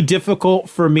really difficult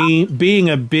for me, being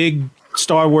a big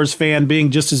Star Wars fan,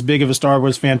 being just as big of a Star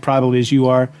Wars fan probably as you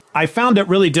are. I found it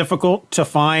really difficult to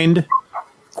find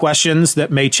questions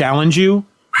that may challenge you.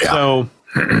 Yeah. So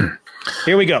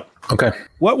here we go. Okay.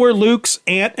 What were Luke's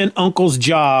aunt and uncle's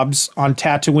jobs on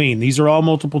Tatooine? These are all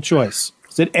multiple choice.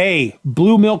 Is it A,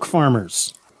 blue milk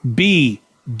farmers, B,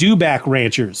 dewback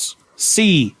ranchers,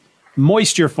 C,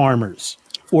 moisture farmers,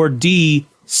 or D,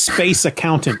 space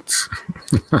accountants?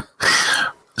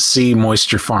 C,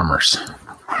 moisture farmers.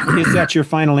 Is that your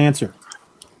final answer?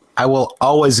 I will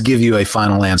always give you a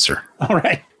final answer. All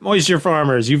right. Moisture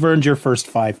farmers. You've earned your first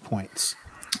 5 points.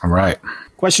 All right.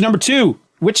 Question number 2.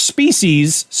 Which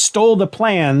species stole the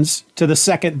plans to the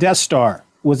second Death Star?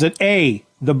 Was it A,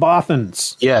 the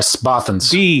Bothans? Yes,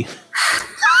 Bothans. B,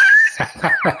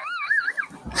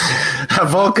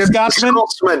 Vulcan Scotsman.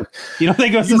 You don't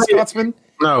think it was a Scotsman?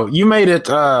 No, you made it.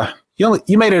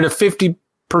 You made it a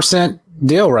 50%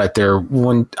 deal right there.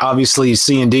 When obviously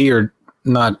C and D are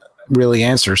not really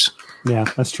answers. Yeah,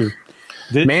 that's true.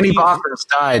 Manny Bothans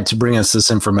died to bring us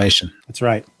this information. That's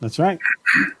right. That's right.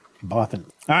 Bothan.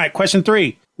 All right. Question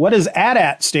 3. What does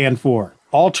AT-AT stand for?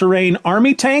 All-terrain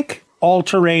army tank,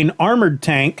 all-terrain armored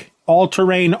tank,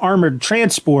 all-terrain armored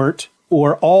transport,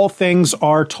 or all things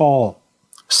are tall?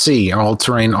 C,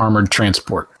 all-terrain armored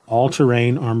transport.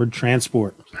 All-terrain armored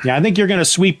transport. Yeah, I think you're going to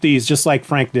sweep these just like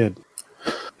Frank did.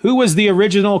 Who was the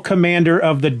original commander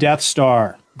of the Death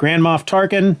Star? Grand Moff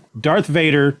Tarkin, Darth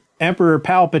Vader, Emperor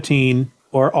Palpatine,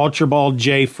 or Archibald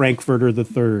J. Frankfurter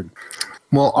III?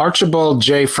 Well, Archibald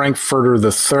J. Frankfurter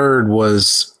III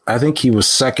was, I think he was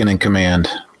second in command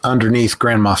underneath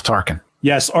Grand Moff Tarkin.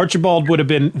 Yes, Archibald would have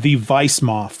been the Vice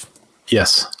Moff.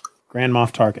 Yes. Grand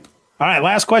Moff Tarkin. All right,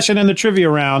 last question in the trivia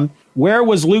round. Where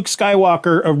was Luke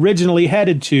Skywalker originally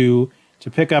headed to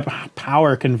pick up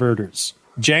power converters?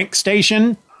 Jank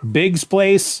Station, Biggs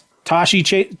Place, Tashi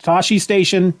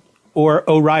Station, or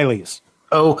O'Reilly's?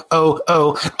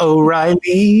 O'Reilly's.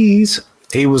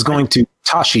 He was going to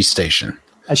Tashi Station.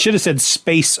 I should have said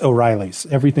Space O'Reilly's.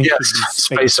 Everything should be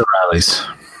Space O'Reilly's.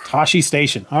 Tashi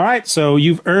Station. All right, so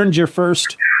you've earned your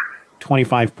first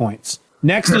 25 points.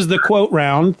 Next is the quote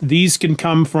round. These can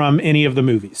come from any of the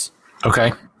movies.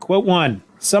 Okay. Quote 1.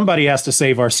 Somebody has to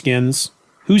save our skins.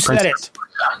 Who said it?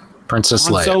 Princess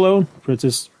Han Leia. Solo?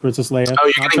 Princess Leia. Oh,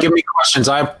 you're going to give me questions.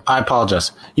 I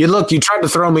apologize. You tried to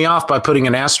throw me off by putting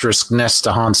an asterisk next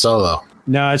to Han Solo.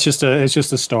 No, it's just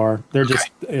a star. They're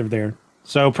just there.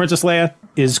 So Princess Leia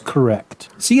is correct.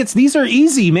 See, these are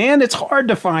easy, man. It's hard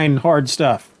to find hard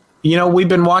stuff. You know, I've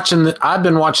been watching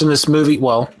this movie.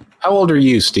 Well, how old are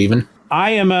you, Stephen?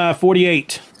 I am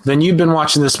 48. Then you've been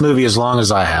watching this movie as long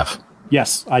as I have.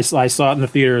 Yes, I saw it in the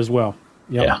theater as well.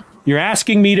 Yep. Yeah. You're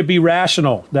asking me to be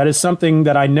rational. That is something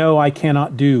that I know I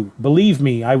cannot do. Believe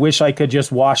me, I wish I could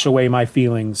just wash away my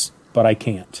feelings, but I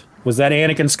can't. Was that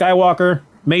Anakin Skywalker,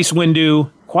 Mace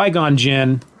Windu, Qui-Gon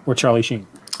Jinn, or Charlie Sheen?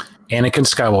 Anakin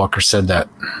Skywalker said that.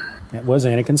 That was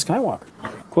Anakin Skywalker.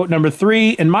 Quote number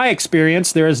 3, in my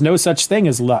experience, there is no such thing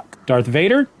as luck. Darth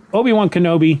Vader, Obi-Wan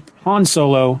Kenobi, Han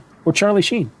Solo, or Charlie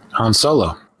Sheen? Han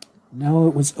Solo. No,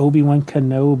 it was Obi-Wan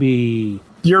Kenobi.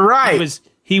 You're right.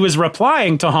 He was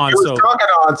replying to Han Solo. He was talking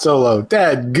to Han Solo.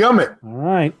 Dadgummit. All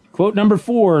right. Quote number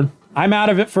 4, I'm out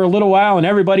of it for a little while and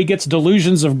everybody gets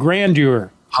delusions of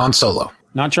grandeur. Han Solo.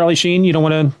 Not Charlie Sheen? You don't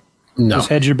want to just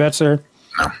hedge your bets there?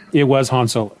 No. It was Han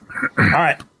Solo. All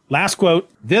right. Last quote.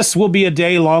 This will be a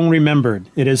day long remembered.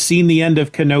 It has seen the end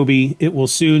of Kenobi. It will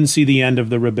soon see the end of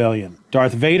the rebellion.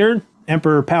 Darth Vader,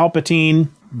 Emperor Palpatine,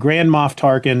 Grand Moff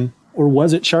Tarkin, or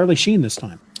was it Charlie Sheen this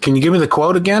time? Can you give me the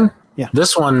quote again? Yeah.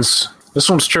 This one's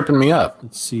tripping me up.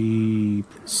 Let's see.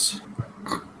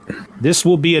 This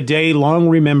will be a day long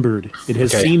remembered. It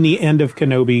has seen the end of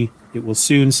Kenobi. It will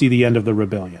soon see the end of the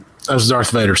rebellion. That was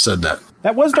Darth Vader said that.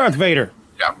 That was Darth Vader.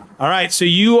 Yeah. All right, so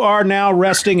you are now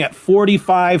resting at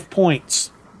 45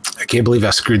 points. I can't believe I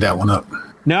screwed that one up.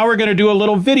 Now we're going to do a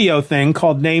little video thing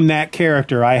called Name That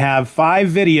Character. I have 5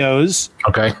 videos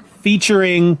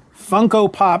featuring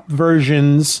Funko Pop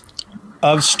versions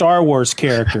of Star Wars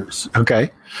characters. Okay.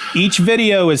 Each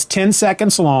video is 10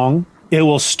 seconds long. It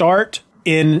will start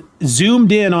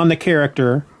zoomed in on the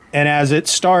character, and as it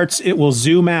starts, it will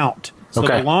zoom out. So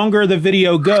the longer the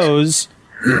video goes,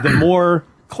 the more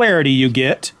clarity you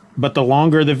get, but the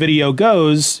longer the video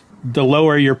goes, the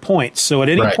lower your points. So at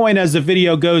any point as the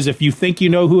video goes, if you think you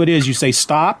know who it is, you say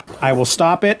stop. I will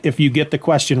stop it if you get the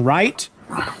question right.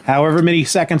 However many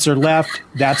seconds are left,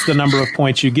 that's the number of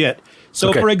points you get.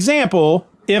 So for example,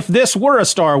 if this were a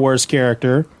Star Wars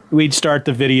character, we'd start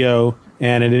the video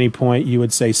And at any point, you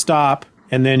would say stop.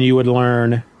 And then you would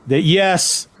learn that,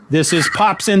 yes, this is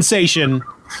pop sensation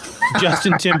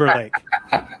Justin Timberlake.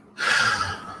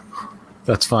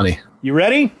 That's funny. You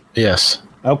ready? Yes.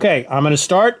 Okay, I'm going to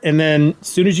start. And then as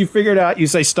soon as you figure it out, you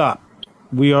say stop.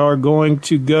 We are going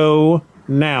to go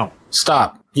now.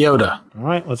 Stop. Yoda. All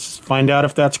right, let's find out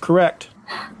if that's correct.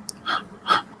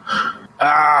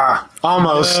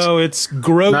 Almost. Oh, it's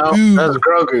Grogu. No, that's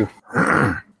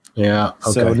Grogu. Yeah.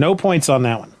 Okay. So no points on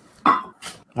that one. All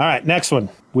right, next one.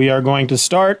 We are going to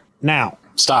start now.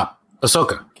 Stop.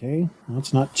 Ahsoka. Okay, well,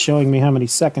 it's not showing me how many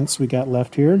seconds we got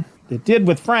left here. It did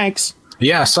with Frank's.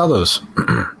 Yeah, I saw those.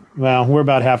 Well, we're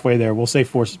about halfway there. We'll say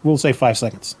 5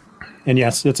 seconds. And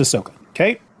yes, it's Ahsoka.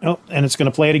 Okay. Oh, and it's going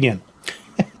to play it again.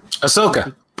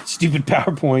 Ahsoka. Stupid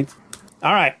PowerPoint.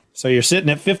 All right. So you're sitting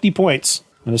at 50 points.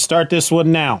 I'm going to start this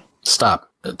one now.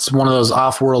 Stop. It's one of those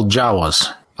off-world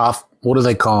Jawas. What do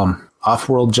they call them?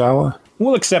 Off-world Jawa?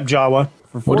 We'll accept Jawa.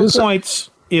 For 4 points,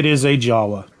 it is a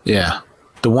Jawa. Yeah.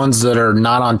 The ones that are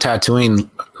not on Tatooine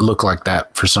look like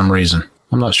that for some reason.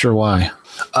 I'm not sure why.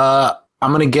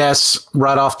 I'm going to guess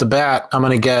right off the bat, I'm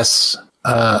going to guess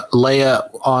Leia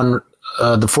on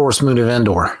the Forest Moon of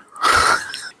Endor.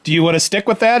 Do you want to stick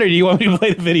with that, or do you want me to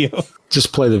play the video?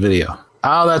 Just play the video.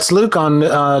 Oh, that's Luke on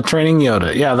training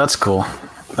Yoda. Yeah, that's cool.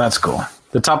 That's cool.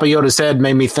 The top of Yoda's head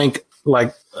made me think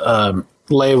like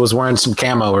Leia was wearing some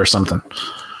camo or something.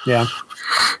 Yeah.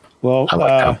 Well,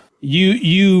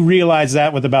 you realize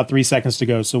that with about 3 seconds to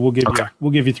go, so we'll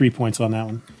give you 3 points on that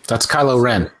one. That's Kylo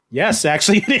Ren. Yes,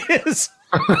 actually it is.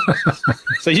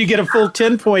 So you get a full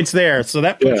 10 points there. So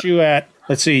that puts you at,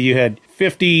 let's see, you had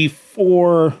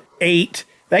 54, 8.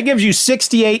 That gives you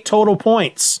 68 total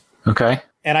points. Okay.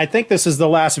 And I think this is the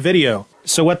last video.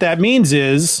 So what that means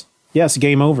is, yes,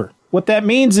 game over. What that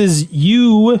means is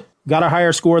you got a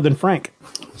higher score than Frank.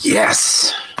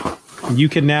 Yes. You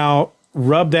can now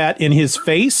rub that in his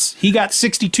face. He got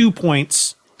 62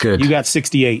 points. Good. You got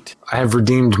 68. I have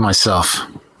redeemed myself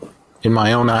in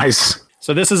my own eyes.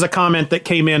 So this is a comment that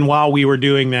came in while we were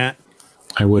doing that.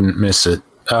 I wouldn't miss it.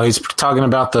 Oh, he's talking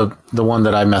about the one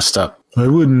that I messed up. I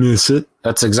wouldn't miss it.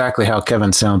 That's exactly how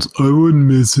Kevin sounds. I wouldn't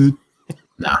miss it.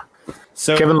 Nah.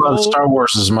 So Kevin loves Star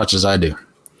Wars as much as I do.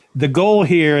 The goal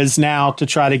here is now to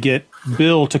try to get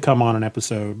Bill to come on an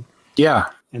episode. Yeah.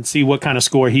 And see what kind of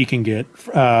score he can get.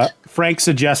 Frank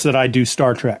suggests that I do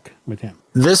Star Trek with him.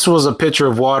 This was a pitcher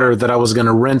of water that I was going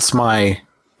to rinse my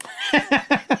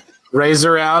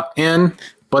razor out in.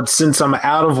 But since I'm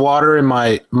out of water in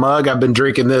my mug, I've been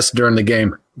drinking this during the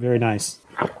game. Very nice.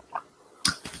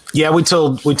 Yeah, we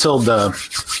told Bill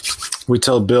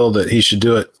that he should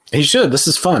do it. He should. This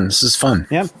is fun.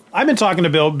 Yeah, I've been talking to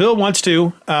Bill. Bill wants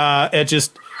to. I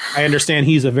understand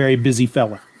he's a very busy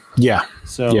fella. Yeah.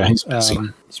 So yeah, he's busy.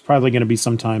 It's probably going to be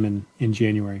sometime in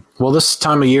January. Well, this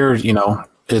time of year,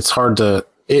 it's hard to.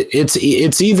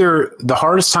 It's either the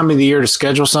hardest time of the year to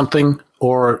schedule something,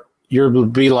 or you'll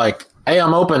be like, "Hey,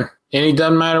 I'm open," and it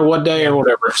doesn't matter what day or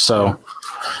whatever. So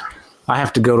I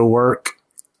have to go to work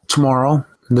tomorrow,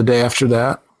 and the day after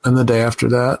that, and the day after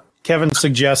that. Kevin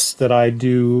suggests that I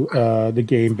do the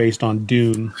game based on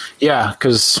Dune. Yeah,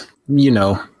 because,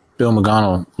 Bill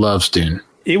McGonnell loves Dune.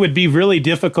 It would be really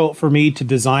difficult for me to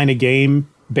design a game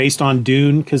based on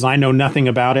Dune because I know nothing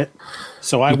about it.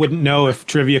 So I wouldn't know if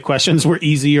trivia questions were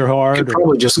easy or hard. You could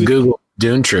probably just Google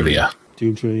Dune trivia.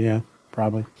 Dune trivia, yeah,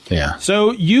 probably. Yeah.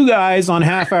 So you guys on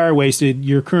Half Hour Wasted,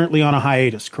 you're currently on a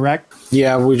hiatus, correct?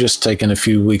 Yeah, we're just taking a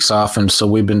few weeks off, and so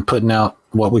we've been putting out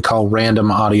what we call random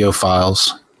audio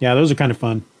files. Yeah, those are kind of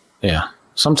fun. Yeah,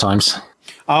 sometimes.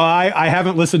 I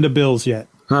haven't listened to Bill's yet.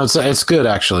 No, it's good,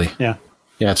 actually. Yeah.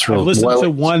 Yeah, it's real. I've listened to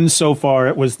one so far.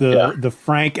 It was the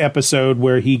Frank episode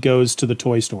where he goes to the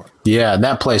toy store. Yeah,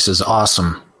 that place is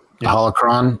awesome. The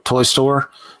Holocron toy store.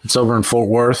 It's over in Fort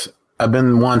Worth. I've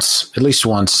been at least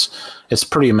once. It's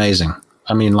pretty amazing.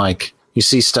 I mean, like, you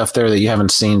see stuff there that you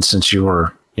haven't seen since you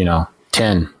were,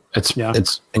 10.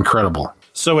 It's incredible.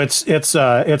 So it's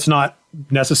not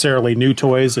necessarily new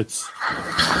toys.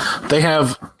 They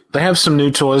have some new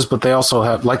toys, but they also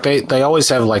have they always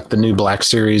have like the new Black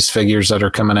Series figures that are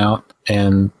coming out.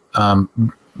 And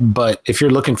but if you're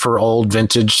looking for old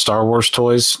vintage Star Wars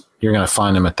toys, you're going to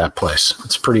find them at that place.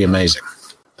 It's pretty amazing.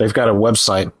 They've got a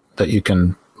website that you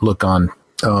can look on,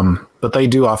 but they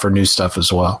do offer new stuff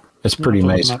as well. It's pretty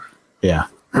amazing. Yeah.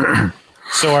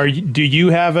 So do you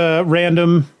have a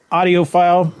random audio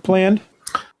file planned?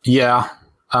 Yeah,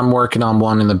 I'm working on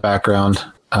one in the background.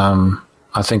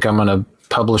 I think I'm going to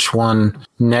publish one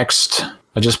next.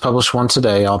 I just published one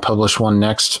today. I'll publish one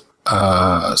next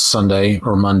Sunday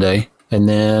or Monday. And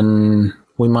then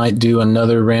We might do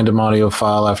another random audio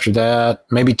file after that,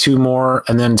 maybe 2 more.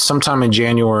 And then sometime in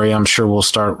January, I'm sure we'll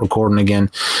start recording again.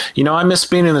 You know, I miss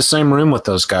being in the same room with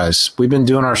those guys. We've been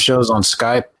doing our shows on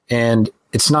Skype, and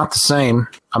it's not the same.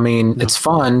 I mean, it's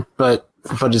fun, but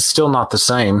it's still not the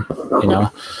same. You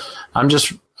know,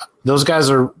 those guys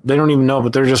they don't even know,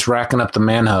 but they're just racking up the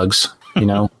man hugs, you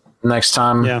know. Next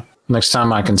time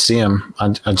I can see them, I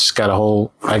got a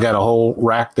whole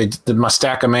rack. My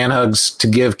stack of man hugs to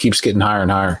give keeps getting higher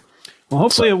and higher. Well,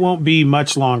 hopefully it won't be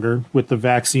much longer with the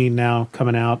vaccine now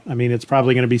coming out. I mean, it's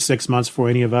probably going to be 6 months before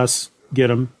any of us get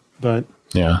them, but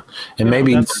yeah. And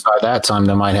maybe by that time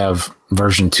they might have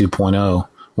version 2.0,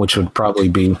 which would probably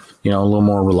be, you know, a little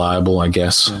more reliable, I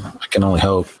guess. Yeah. I can only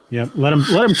hope. Yep. Let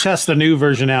them test the new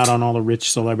version out on all the rich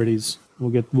celebrities. We'll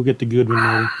get the good one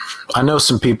maybe. I know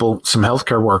some people, some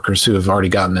healthcare workers who have already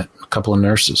gotten it. A couple of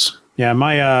nurses. Yeah,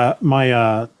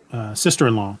 my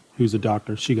sister-in-law, who's a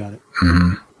doctor, she got it.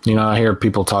 Mm-hmm. You know, I hear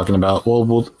people talking about,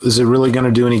 well, is it really going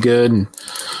to do any good? And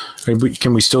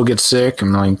can we still get sick?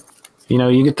 And like, you know,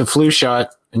 you get the flu shot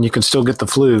and you can still get the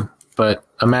flu, but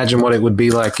imagine what it would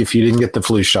be like if you didn't get the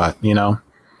flu shot. You know,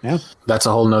 yeah, that's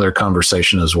a whole nother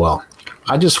conversation as well.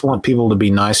 I just want people to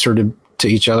be nicer to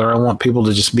each other. I want people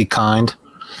to just be kind.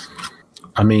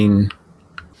 I mean,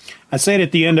 I say it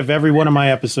at the end of every one of my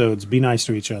episodes, be nice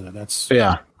to each other. That's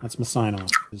my sign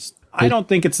off. I don't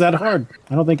think it's that hard.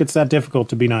 I don't think it's that difficult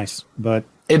to be nice, but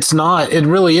it's not, it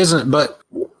really isn't. But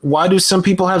why do some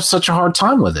people have such a hard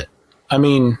time with it? I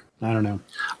mean, I don't know.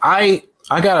 I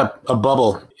got a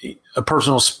bubble, a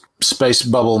personal space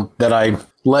bubble that I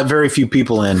let very few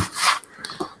people in.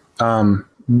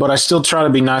 But I still try to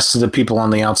be nice to the people on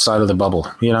the outside of the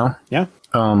bubble, you know? Yeah.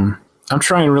 I'm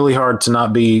trying really hard to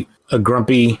not be a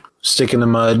grumpy stick in the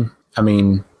mud. I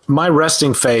mean, my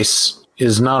resting face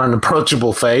is not an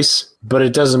approachable face, but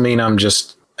it doesn't mean I'm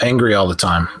just angry all the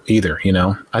time either, you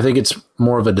know? I think it's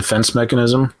more of a defense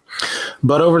mechanism.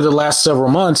 But over the last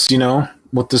several months, you know,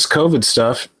 with this COVID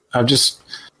stuff,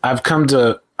 I've come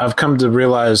to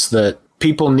realize that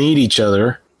people need each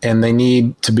other and they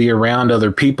need to be around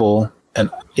other people. And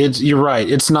you're right.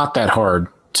 It's not that hard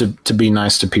to be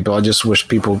nice to people. I just wish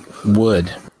people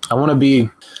would. I want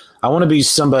to be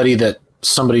somebody that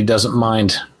somebody doesn't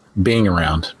mind being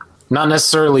around. Not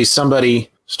necessarily somebody.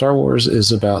 Star Wars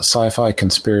is about sci-fi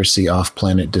conspiracy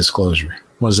off-planet disclosure.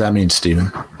 What does that mean,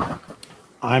 Steven?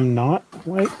 I'm not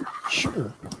quite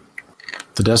sure.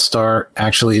 The Death Star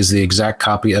actually is the exact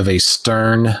copy of a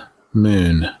stern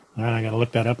moon. All right, I got to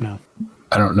look that up now.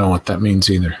 I don't know what that means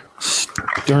either.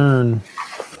 Stern.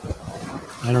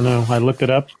 I don't know. I looked it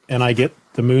up, and I get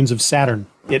the moons of Saturn.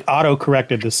 It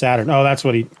auto-corrected to Saturn. Oh, that's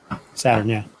what Saturn,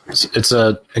 yeah. It's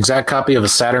a exact copy of a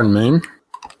Saturn moon?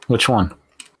 Which one?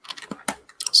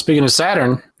 Speaking of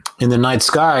Saturn, in the night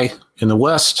sky, in the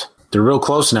west, they're real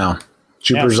close now.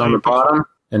 Jupiter's on the bottom,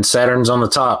 and Saturn's on the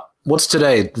top. What's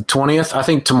today? The 20th? I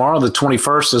think tomorrow, the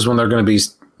 21st, is when they're going to be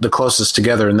the closest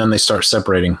together, and then they start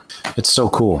separating. It's so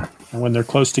cool. And when they're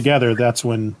close together, that's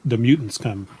when the mutants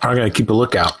come. I got to keep a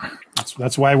lookout.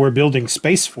 That's why we're building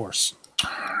Space Force.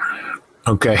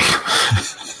 Okay.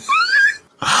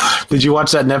 Did you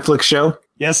watch that Netflix show?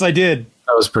 Yes, I did.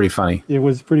 That was pretty funny. It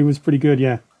was pretty good,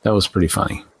 yeah. That was pretty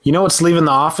funny. You know what's leaving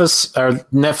The Office? Or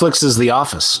Netflix is The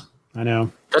Office. I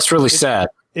know. That's really sad.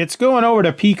 It's going over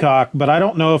to Peacock, but I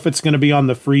don't know if it's going to be on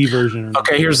the free version or not.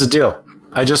 Okay, here's the deal.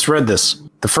 I just read this.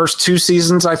 The first 2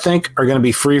 seasons, I think, are going to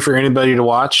be free for anybody to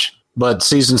watch. But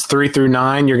seasons 3 through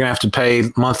 9, you're going to have to pay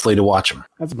monthly to watch them.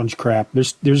 That's a bunch of crap.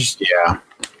 There's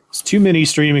too many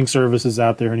streaming services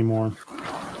out there anymore.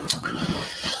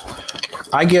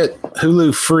 I get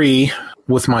Hulu free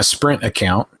with my Sprint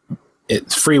account.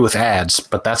 It's free with ads,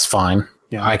 but that's fine.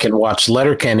 Yeah. I can watch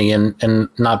Letterkenny and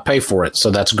not pay for it, so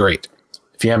that's great.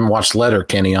 If you haven't watched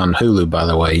Letterkenny on Hulu, by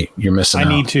the way, you're missing out. I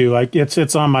need to.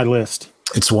 It's on my list.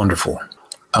 It's wonderful.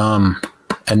 And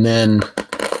then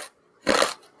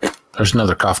there's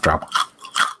another cough drop.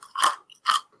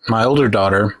 My older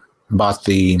daughter bought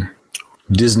the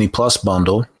Disney Plus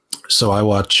bundle, so I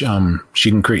watch. You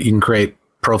can create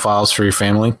profiles for your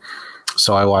family,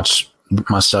 so I watch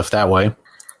my stuff that way.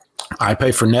 I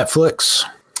pay for Netflix,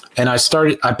 and I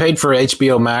paid for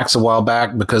HBO Max a while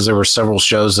back because there were several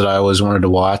shows that I always wanted to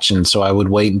watch, and so I would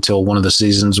wait until one of the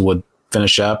seasons would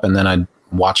finish up, and then I'd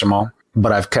watch them all.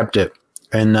 But I've kept it.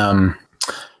 And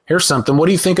here's something. What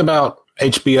do you think about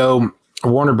HBO,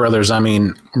 Warner Brothers,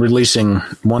 releasing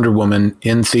Wonder Woman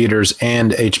in theaters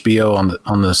and HBO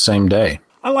on the same day?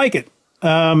 I like it.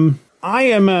 I'm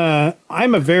a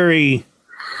very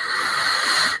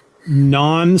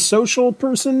non-social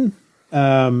person.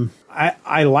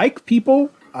 I like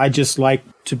people. I just like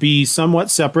to be somewhat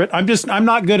separate. I'm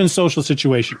not good in social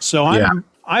situations. So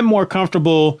I'm more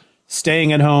comfortable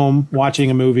staying at home watching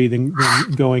a movie than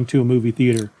going to a movie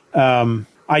theater.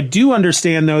 I do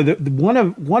understand though that one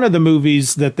of the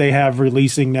movies that they have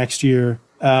releasing next year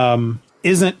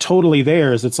isn't totally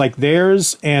theirs. It's like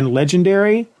theirs and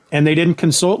Legendary, and they didn't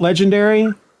consult Legendary,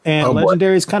 and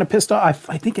Legendary is kind of pissed off.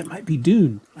 I think it might be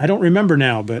Dune. I don't remember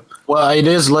now, but it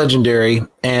is Legendary,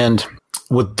 and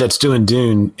that's doing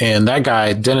Dune, and that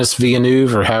guy Denis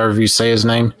Villeneuve, or however you say his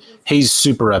name, he's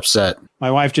super upset. My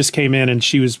wife just came in and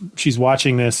she's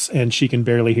watching this and she can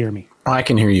barely hear me. I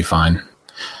can hear you fine.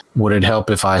 Would it help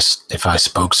if I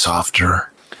spoke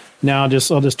softer? No, I'll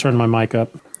just turn my mic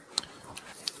up.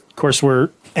 Of course, we're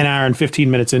an hour and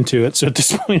 15 minutes into it, so at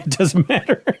this point, it doesn't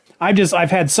matter. I've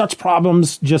had such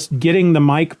problems just getting the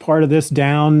mic part of this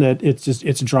down that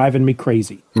it's driving me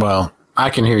crazy. Well, I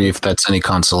can hear you if that's any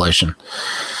consolation.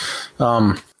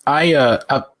 You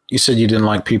said you didn't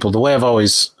like people. The way I've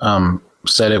always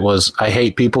said it was, I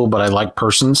hate people, but I like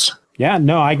persons. Yeah,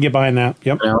 no, I can get behind that.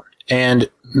 Yep. And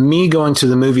me going to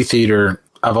the movie theater,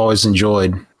 I've always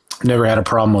enjoyed. Never had a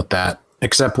problem with that,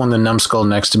 except when the numbskull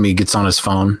next to me gets on his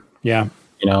phone. Yeah.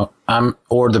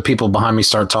 Or the people behind me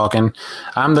start talking.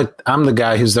 I'm the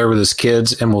guy who's there with his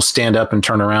kids and will stand up and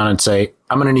turn around and say,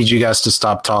 I'm going to need you guys to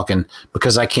stop talking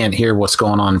because I can't hear what's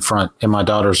going on in front. And my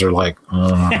daughters are like,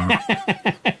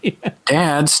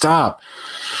 Dad, stop.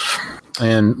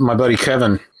 And my buddy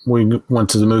Kevin, we went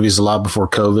to the movies a lot before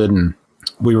COVID, and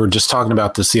we were just talking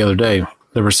about this the other day.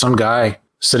 There was some guy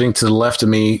sitting to the left of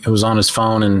me who was on his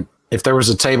phone, and if there was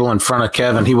a table in front of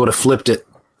Kevin, he would have flipped it.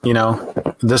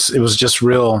 It was just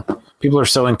real. People are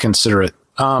so inconsiderate.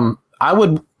 I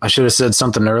should have said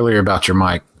something earlier about your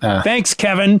mic. Thanks,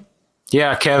 Kevin.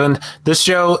 Yeah, Kevin. This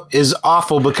show is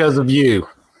awful because of you.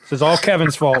 This is all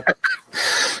Kevin's fault.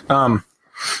 I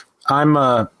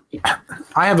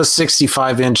have a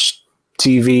 65-inch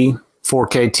TV,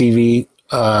 4K TV,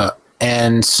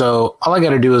 and so all I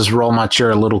got to do is roll my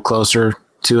chair a little closer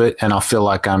to it, and I'll feel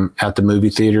like I'm at the movie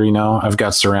theater. I've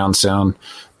got surround sound.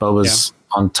 Boba's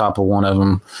on top of one of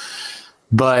them.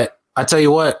 But I tell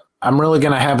you what, I'm really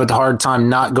going to have a hard time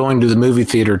not going to the movie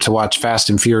theater to watch Fast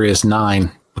and Furious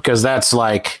 9, because that's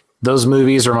like, those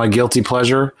movies are my guilty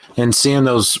pleasure, and seeing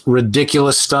those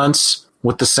ridiculous stunts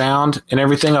with the sound and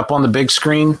everything up on the big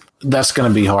screen, that's going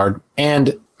to be hard.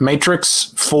 And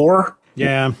Matrix 4,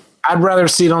 yeah, I'd rather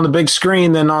see it on the big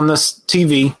screen than on this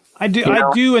TV. I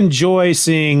do enjoy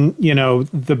seeing,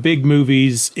 the big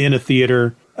movies in a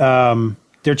theater.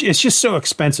 It's just so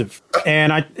expensive.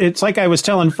 And it's like I was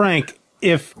telling Frank,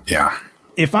 if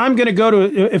I'm going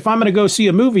to go see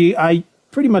a movie, I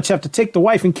pretty much have to take the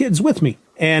wife and kids with me.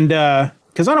 And,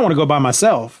 because I don't want to go by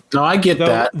myself. No, I get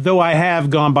that. Though I have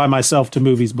gone by myself to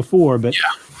movies before, but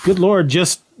good Lord,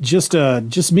 just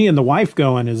me and the wife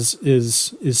going is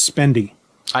spendy.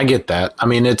 I get that. I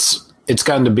mean, it's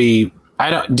gotten to be.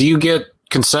 Do you get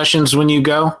concessions when you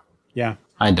go? Yeah,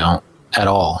 I don't at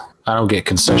all. I don't get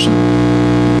concessions.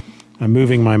 I'm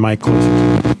moving my mic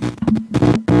closer.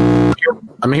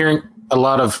 I'm hearing a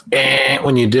lot of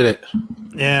when you did it.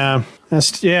 Yeah,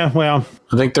 well,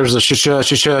 I think there's a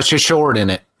short in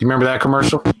it. Do you remember that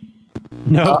commercial?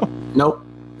 No. Nope.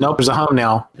 There's a hum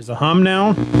now. There's a hum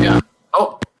now? Yeah.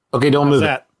 Oh, okay. Don't move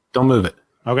it. Don't move it.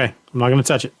 Okay. I'm not going to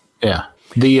touch it. Yeah.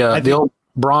 The old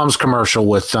Brahms commercial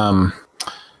with,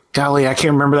 golly, I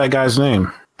can't remember that guy's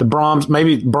name.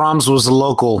 Maybe Brahms was a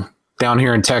local down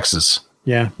here in Texas.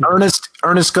 Yeah.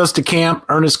 Ernest Goes to Camp.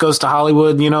 Ernest Goes to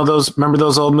Hollywood. Remember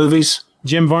those old movies?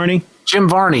 Jim Varney.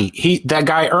 That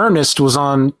guy Ernest was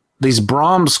on these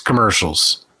Brahms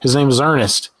commercials. His name was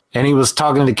Ernest, and he was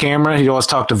talking to the camera. He always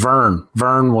talked to Vern.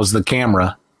 Vern was the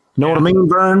camera. You know what I mean,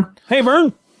 Vern? Hey,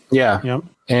 Vern. Yeah. Yep.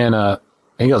 And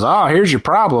he goes, "Oh, here's your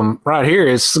problem right here."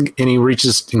 And he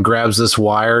reaches and grabs this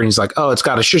wire, and he's like, "Oh, it's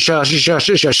got a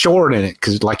short in it,"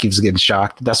 because like he was getting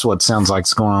shocked. That's what it sounds like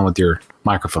is going on with your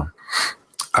microphone.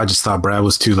 I just thought Brad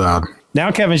was too loud.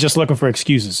 Now Kevin's just looking for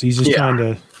excuses. He's just trying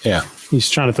to. Yeah. He's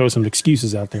trying to throw some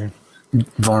excuses out there.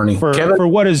 Varney. For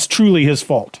what is truly his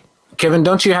fault. Kevin,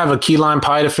 don't you have a key lime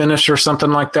pie to finish or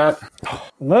something like that?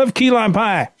 Love key lime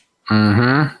pie.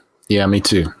 Mm-hmm. Yeah, me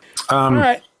too. All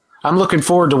right. I'm looking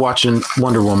forward to watching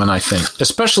Wonder Woman, I think.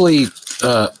 Especially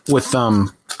with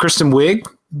Kristen Wiig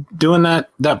doing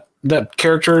that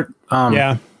character.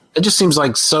 Yeah. It just seems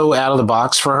like so out of the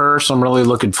box for her, so I'm really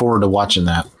looking forward to watching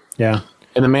that. Yeah.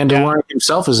 And the Mandalorian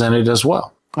himself is in it as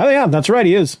well. Oh, yeah, that's right.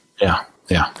 He is. Yeah.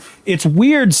 It's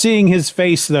weird seeing his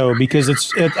face, though, because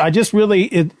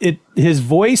his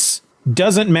voice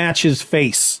doesn't match his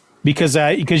face because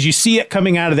you see it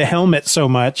coming out of the helmet so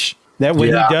much that when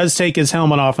he does take his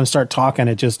helmet off and start talking,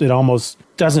 it almost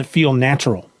doesn't feel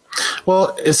natural.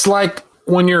 Well, it's like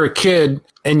when you're a kid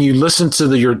and you listen to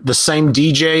the same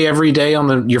DJ every day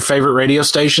on your favorite radio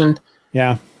station.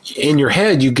 Yeah. In your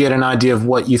head, you get an idea of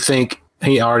what you think.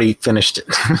 He already finished it.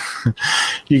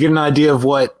 You get an idea of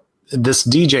what this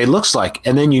DJ looks like.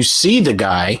 And then you see the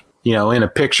guy, in a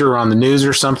picture or on the news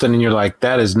or something, and you're like,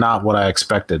 that is not what I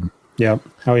expected. Yeah.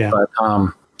 Oh, yeah. But,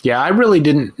 I really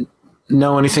didn't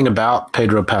know anything about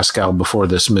Pedro Pascal before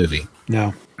this movie.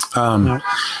 No.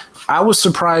 I was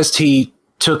surprised he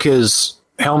took his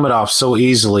helmet off so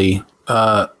easily.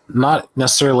 Not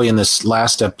necessarily in this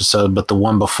last episode, but the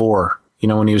one before.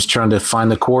 When he was trying to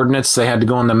find the coordinates, they had to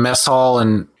go in the mess hall,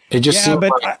 and it just seemed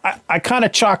like... I kind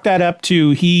of chalk that up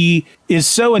to he is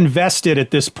so invested at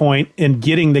this point in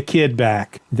getting the kid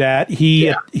back that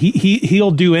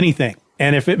he'll do anything.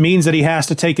 And if it means that he has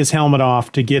to take his helmet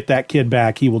off to get that kid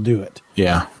back, he will do it.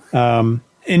 Yeah.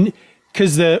 And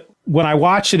because when I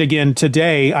watched it again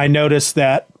today, I noticed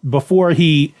that before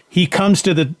he comes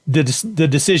to the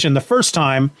decision the first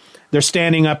time, they're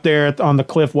standing up there on the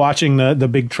cliff watching the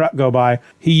big truck go by.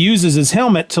 He uses his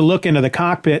helmet to look into the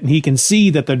cockpit, and he can see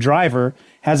that the driver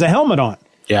has a helmet on.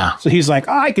 Yeah. So he's like,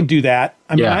 I can do that.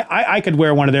 I mean, I could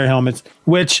wear one of their helmets,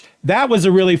 which that was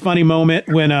a really funny moment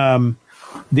when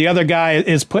the other guy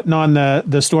is putting on the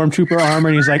stormtrooper armor,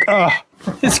 and he's like, oh,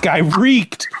 this guy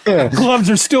reeked. Gloves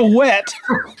are still wet.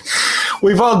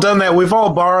 We've all done that. We've all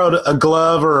borrowed a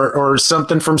glove or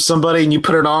something from somebody, and you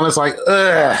put it on. It's like,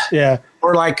 ugh. Yeah.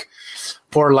 Or like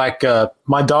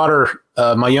my daughter,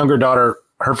 my younger daughter,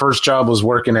 her first job was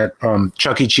working at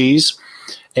Chuck E. Cheese.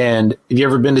 And have you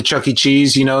ever been to Chuck E.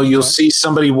 Cheese? You'll see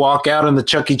somebody walk out in the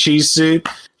Chuck E. Cheese suit.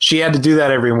 She had to do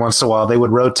that every once in a while. They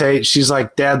would rotate. She's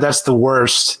like, Dad, that's the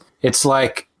worst. It's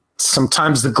like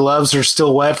sometimes the gloves are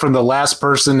still wet from the last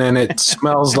person, and it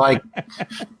smells like,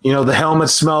 the helmet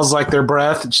smells like their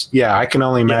breath. Yeah, I can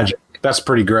only imagine. Yeah. That's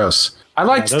pretty gross. I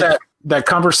liked that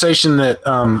conversation that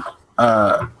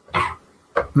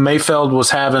Mayfeld was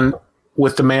having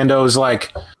with the Mandos.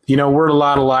 Like, we're a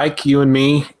lot alike, you and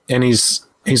me. And he's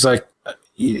like,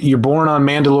 you're born on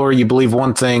Mandalore, you believe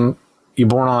one thing. You're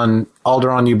born on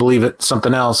Alderaan, you believe it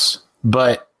something else.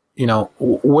 But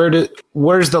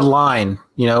where's the line?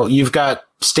 You've got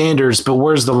standards, but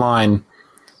where's the line?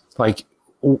 Like,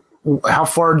 how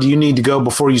far do you need to go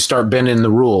before you start bending the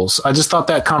rules? I just thought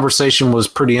that conversation was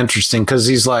pretty interesting, because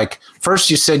he's like, first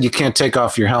you said you can't take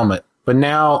off your helmet, but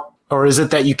now, or is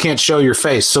it that you can't show your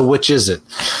face? So which is it?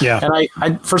 Yeah. And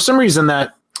I for some reason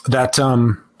that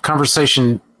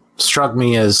conversation struck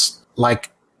me as like,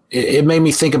 it made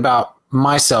me think about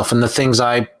myself and the things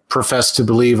I profess to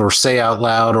believe or say out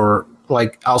loud, or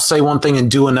like I'll say one thing and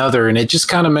do another. And it just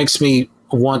kind of makes me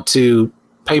want to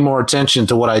pay more attention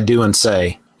to what I do and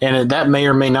say. And that may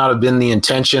or may not have been the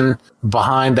intention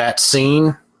behind that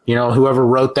scene. Whoever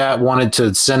wrote that wanted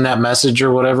to send that message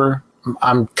or whatever.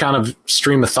 I'm kind of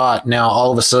stream of thought now.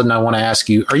 All of a sudden I want to ask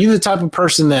you, are you the type of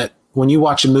person that when you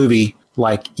watch a movie,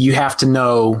 like you have to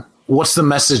know what's the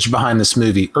message behind this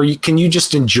movie, or can you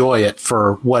just enjoy it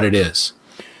for what it is?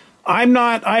 I'm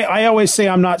not, I always say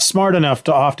I'm not smart enough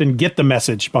to often get the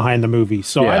message behind the movie.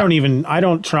 So I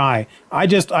don't try.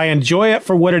 I enjoy it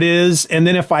for what it is. And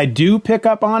then if I do pick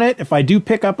up on it, if I do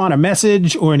pick up on a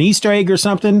message or an Easter egg or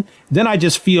something, then I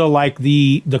just feel like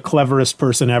the cleverest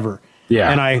person ever.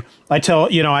 Yeah. And I tell,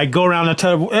 I go around and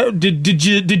tell, do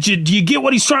you get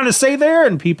what he's trying to say there?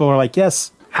 And people are like,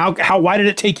 yes. Why did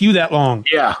it take you that long?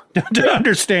 Yeah. to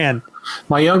understand.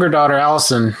 My younger daughter,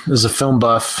 Allison, is a film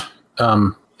buff.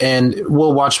 And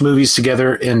we'll watch movies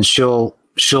together, and she'll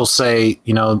say,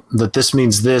 that this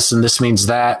means this and this means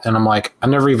that. And I'm like, I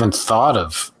never even thought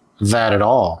of that at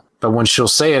all. But when she'll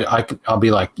say it, I'll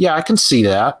be like, yeah, I can see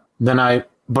that. But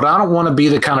I don't want to be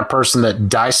the kind of person that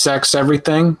dissects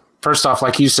everything. First off,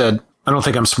 like you said, I don't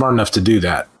think I'm smart enough to do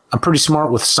that. I'm pretty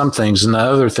smart with some things, and the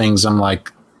other things I'm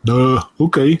like, duh,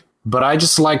 okay. But I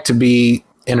just like to be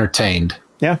entertained.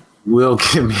 Yeah. Will,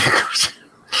 give me a question.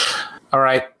 All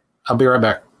right. I'll be right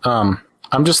back. I'm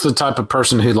just the type of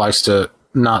person who likes to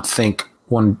not think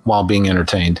while being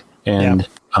entertained. And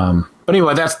but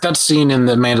anyway, that scene in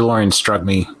The Mandalorian struck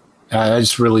me. I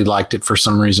just really liked it for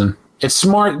some reason. It's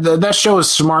smart. That show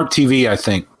is smart TV, I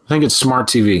think. I think it's smart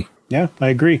TV. Yeah, I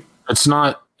agree. It's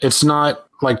not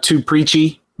like too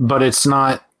preachy, but it's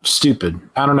not stupid.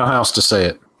 I don't know how else to say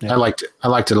it. Yeah. I liked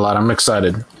it a lot. I'm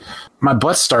excited. My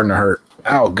butt's starting to hurt.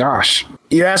 Oh gosh.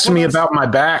 You asked me about my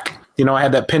back. I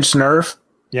had that pinched nerve.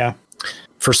 Yeah.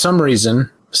 For some reason,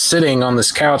 sitting on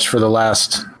this couch for the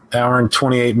last hour and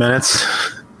 28 minutes,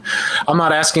 I'm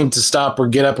not asking him to stop or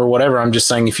get up or whatever. I'm just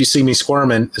saying if you see me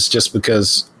squirming, it's just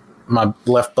because my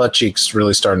left butt cheek's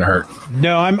really starting to hurt.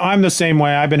 No, I'm the same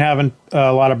way. I've been having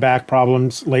a lot of back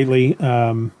problems lately.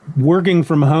 Working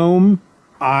from home,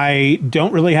 I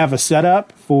don't really have a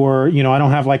setup for, I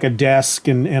don't have like a desk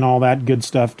and all that good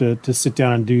stuff to sit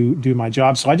down and do my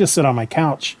job. So I just sit on my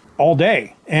couch all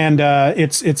day, and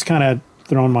it's kind of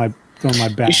throwing my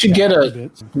back. You should get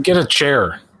a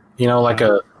chair, like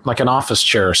an office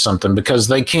chair or something, because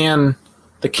they can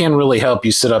really help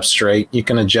you sit up straight. You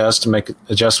can adjust and make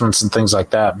adjustments and things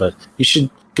like that. But you should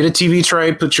get a TV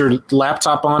tray, put your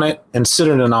laptop on it, and sit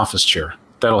in an office chair.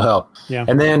 That'll help. Yeah.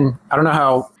 And then I don't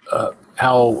know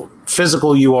how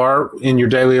physical you are in your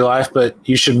daily life, but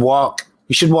you should walk.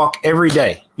 You should walk every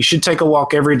day. You should take a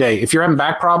walk every day. If you're having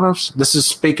back problems, this is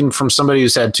speaking from somebody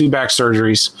who's had 2 back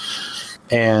surgeries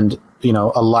and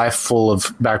a life full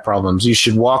of back problems. You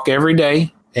should walk every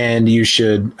day, and you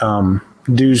should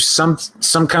do some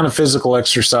kind of physical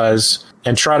exercise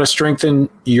and try to strengthen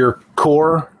your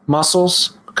core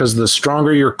muscles, because the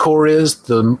stronger your core is,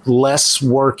 the less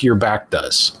work your back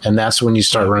does. And that's when you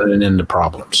start running into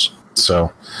problems.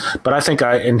 So, but I think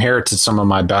I inherited some of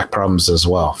my back problems as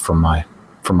well from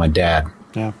my dad.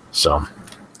 Yeah. So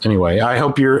anyway, I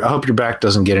hope your back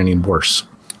doesn't get any worse.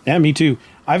 Yeah, me too.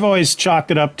 I've always chalked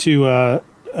it up to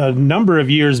a number of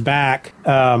years back.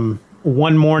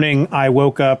 One morning I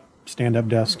woke up, stand-up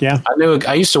desk. Yeah.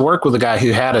 I used to work with a guy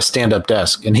who had a stand-up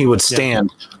desk, and he would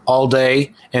stand all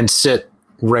day and sit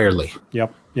rarely.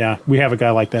 Yep. Yeah. We have a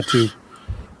guy like that too.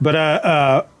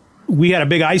 But we had a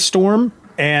big ice storm,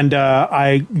 and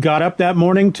I got up that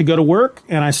morning to go to work,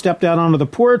 and I stepped out onto the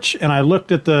porch, and I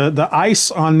looked at the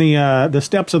ice on the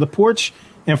steps of the porch,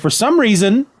 and for some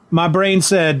reason my brain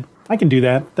said, I can do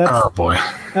that. Oh boy.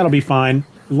 That'll be fine.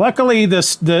 Luckily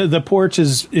the porch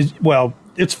is well,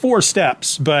 it's 4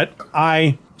 steps, but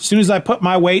as soon as I put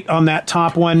my weight on that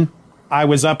top one, I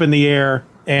was up in the air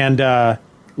and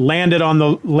landed on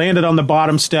the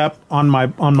bottom step on my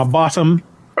bottom,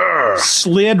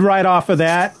 slid right off of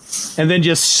that, and then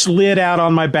just slid out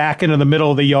on my back into the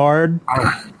middle of the yard.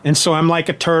 And so I'm like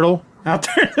a turtle out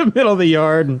there in the middle of the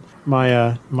yard, and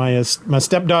my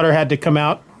stepdaughter had to come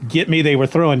out, get me. They were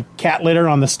throwing cat litter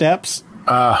on the steps.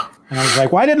 And I was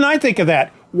like, why didn't I think of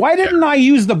that? Why didn't I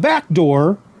use the back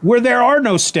door where there are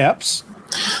no steps?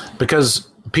 Because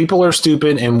people are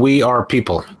stupid and we are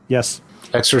people. Yes.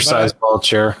 Exercise ball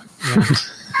chair. Yeah.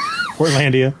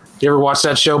 Portlandia. You ever watch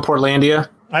that show, Portlandia?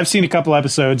 I've seen a couple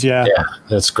episodes, yeah. Yeah,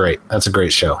 that's great. That's a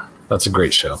great show.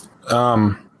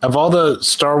 Of all the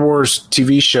Star Wars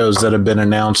TV shows that have been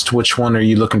announced, which one are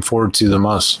you looking forward to the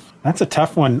most? That's a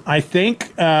tough one. I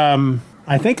think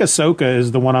Ahsoka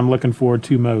is the one I'm looking forward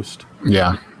to most.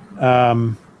 Yeah.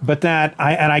 But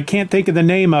I can't think of the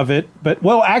name of it. But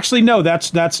actually, no,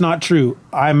 that's not true.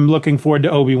 I'm looking forward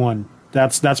to Obi-Wan.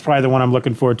 That's probably the one I'm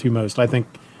looking forward to most. I think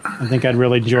I'd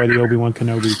really enjoy the Obi-Wan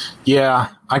Kenobi. Yeah,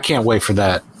 I can't wait for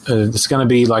that. It's going to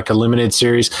be like a limited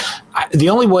series. The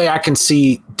only way I can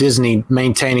see Disney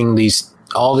maintaining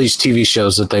all these TV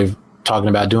shows that they've talking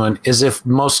about doing is if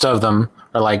most of them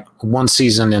are like 1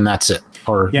 season and that's it,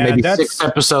 or maybe 6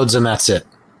 episodes and that's it.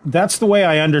 That's the way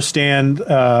I understand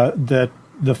the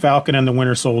Falcon and the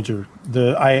Winter Soldier.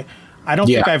 I don't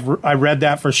think I read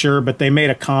that for sure, but they made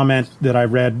a comment that I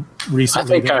read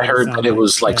recently. I think I heard that it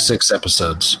was like 6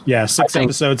 episodes. Yeah, 6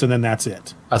 episodes, and then that's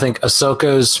it. I think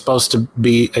Ahsoka is supposed to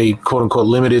be a quote-unquote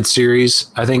limited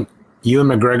series. I think Ewan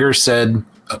McGregor said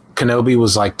Kenobi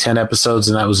was like 10 episodes,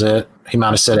 and that was it. He might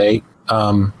have said 8.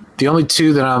 The only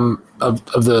 2 that I'm of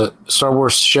the Star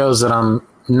Wars shows that I'm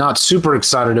not super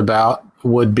excited about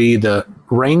would be the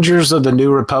Rangers of the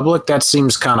New Republic. That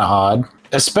seems kind of odd,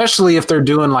 especially if they're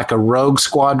doing like a Rogue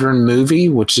Squadron movie,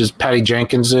 which is Patty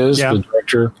Jenkins the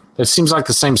director. That seems like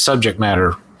the same subject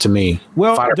matter to me.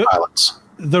 Well, fighter pilots.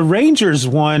 The Rangers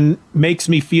one makes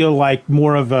me feel like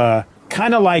more of a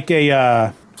kind of like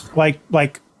a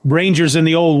like Rangers in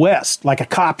the Old West, like a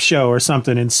cop show or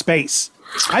something in space.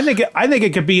 I think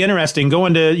it could be interesting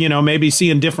going to maybe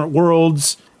seeing different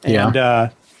worlds and I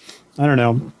don't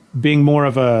know, being more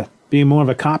of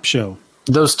a cop show.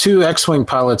 Those 2 X-Wing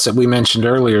pilots that we mentioned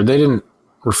earlier, they didn't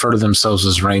refer to themselves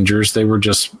as Rangers. They were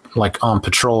just like on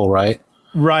patrol, right?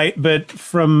 Right, but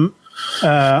from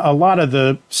a lot of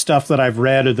the stuff that I've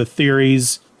read or the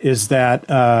theories is that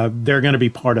they're going to be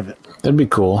part of it. That'd be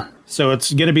cool. So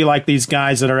it's going to be like these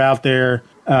guys that are out there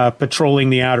patrolling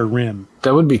the Outer Rim.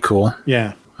 That would be cool.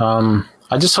 Yeah.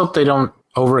 I just hope they don't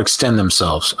overextend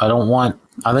themselves.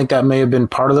 I think that may have been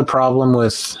part of the problem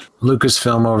with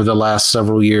Lucasfilm over the last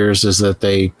several years, is that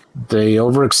they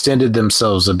overextended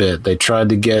themselves a bit. They tried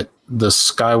to get the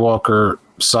Skywalker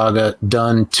saga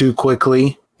done too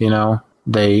quickly. You know,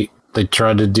 they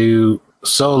tried to do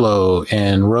Solo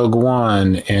and Rogue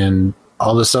One and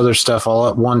all this other stuff all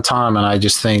at one time. And I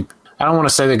just think, I don't want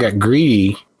to say they got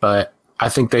greedy, but I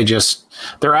think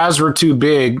their eyes were too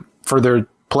big for their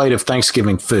plate of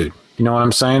Thanksgiving food. You know what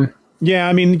I'm saying? Yeah,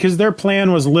 I mean, because their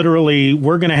plan was literally,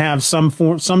 we're going to have some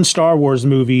Star Wars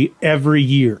movie every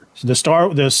year. So the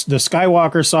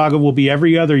Skywalker saga will be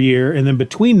every other year, and then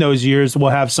between those years,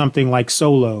 we'll have something like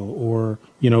Solo or,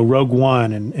 you know, Rogue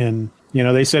One. And you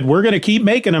know, they said, we're going to keep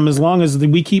making them as long as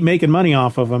we keep making money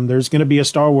off of them. There's going to be a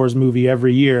Star Wars movie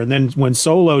every year. And then when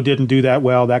Solo didn't do that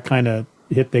well, that kind of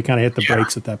hit the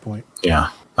brakes at that point.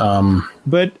 Yeah.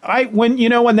 But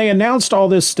when they announced all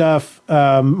this stuff,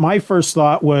 my first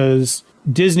thought was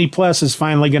Disney Plus is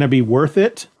finally going to be worth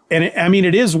it. And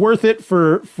it is worth it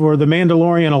for The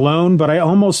Mandalorian alone, but I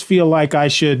almost feel like I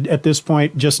should at this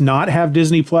point just not have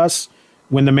Disney Plus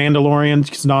when The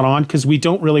Mandalorian is not on, because we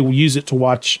don't really use it to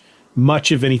watch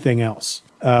much of anything else.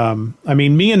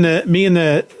 Me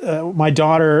and my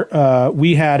daughter,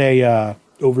 we had a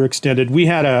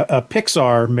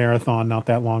Pixar marathon not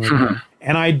that long ago.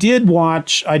 And I did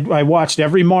watch, I watched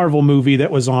every Marvel movie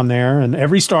that was on there and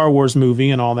every Star Wars movie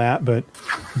and all that, but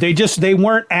they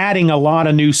weren't adding a lot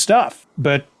of new stuff.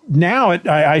 But now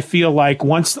I feel like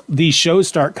once these shows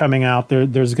start coming out,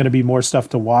 there's going to be more stuff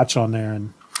to watch on there.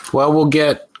 And well, we'll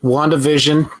get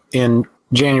WandaVision in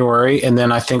January, and then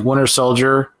I think Winter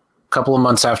Soldier a couple of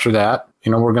months after that.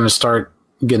 You know, we're going to start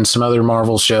getting some other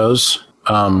Marvel shows.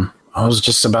 I was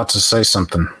just about to say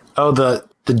something. Oh, the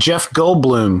Jeff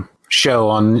Goldblum show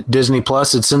on Disney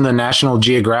Plus. It's in the National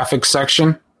Geographic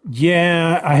section.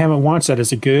 Yeah, I haven't watched that.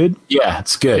 Is it good? Yeah,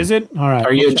 it's good. Is it? All right.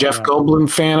 Are you a Jeff Goldblum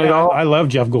fan at all? I love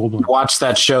Jeff Goldblum. Watch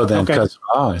that show then, because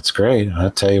it's great.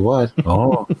 I'll tell you what.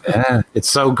 Oh, yeah, it's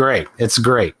so great. It's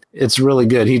great. It's really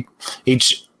good.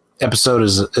 Each episode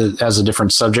has a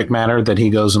different subject matter that he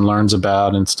goes and learns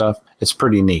about and stuff. It's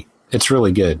pretty neat. It's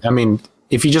really good. I mean,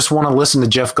 if you just want to listen to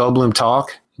Jeff Goldblum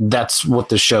talk, that's what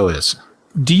the show is.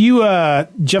 Do you,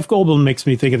 Jeff Goldblum makes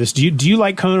me think of this. Do you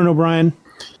like Conan O'Brien?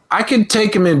 I could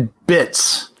take him in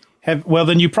bits. Well,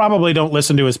 then you probably don't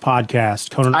listen to his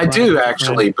podcast, Conan O'Brien. I do,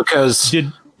 actually, because...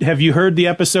 Have you heard the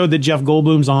episode that Jeff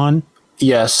Goldblum's on?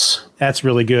 Yes. That's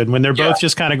really good. When they're both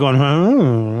just kind of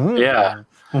going, Yeah.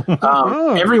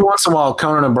 Every once in a while,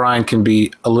 Conan O'Brien can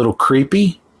be a little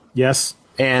creepy. Yes.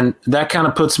 And that kind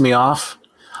of puts me off.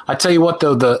 I tell you what,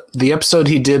 though, the episode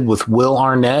he did with Will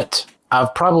Arnett,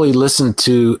 I've probably listened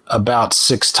to about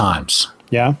 6 times.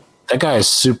 Yeah. That guy is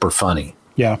super funny.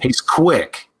 Yeah. He's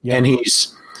quick. Yeah. And he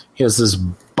has this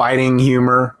biting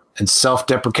humor and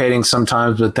self-deprecating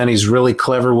sometimes, but then he's really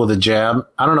clever with a jab.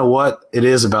 I don't know what it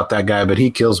is about that guy, but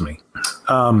he kills me.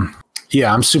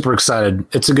 Yeah, I'm super excited.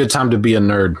 It's a good time to be a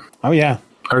nerd. Oh, yeah.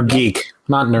 Or geek.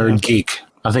 Not nerd, geek.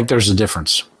 I think there's a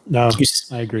difference. No,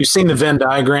 I agree. You've seen the Venn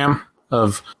diagram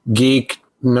of geek,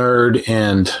 nerd,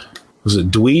 and was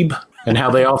it dweeb? And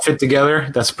how they all fit together?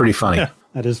 That's pretty funny. Yeah,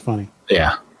 that is funny.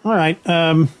 Yeah. All right.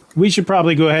 We should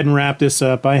probably go ahead and wrap this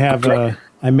up. I have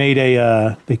I made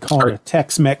they call it a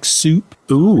Tex-Mex soup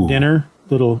for dinner.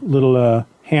 Little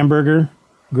hamburger,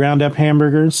 ground up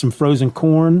hamburger, some frozen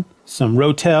corn, some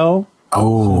Rotel,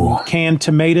 some canned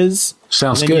tomatoes.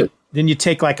 Sounds good. Then you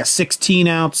take like a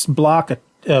 16-ounce block of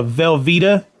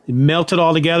Velveeta, you melt it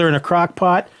all together in a crock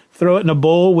pot, throw it in a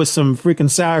bowl with some freaking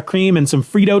sour cream and some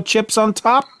Frito chips on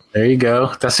top. There you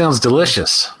go. That sounds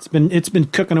delicious. It's been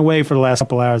cooking away for the last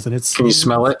couple hours, and it's. Can you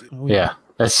smell it? Oh, yeah,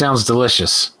 that sounds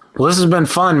delicious. Well, this has been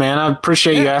fun, man. I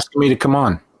appreciate you asking me to come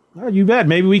on. Oh, you bet.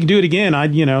 Maybe we can do it again. I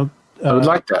would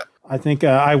like that. I think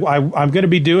I'm going to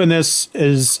be doing this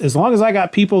as long as I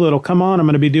got people that'll come on. I'm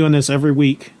going to be doing this every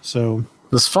week. So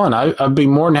it's fun. I'd be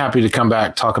more than happy to come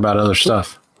back, talk about other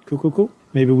stuff. Cool.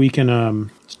 Maybe we can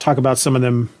talk about some of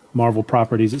them Marvel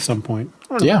properties at some point.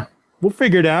 Yeah, we'll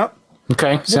figure it out.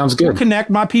 Okay, sounds good. We'll connect.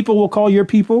 My people will call your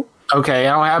people. Okay,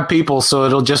 I don't have people, so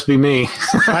it'll just be me.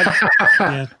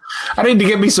 I need to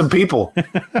get me some people.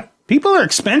 People are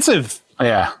expensive.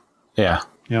 Yeah.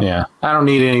 I don't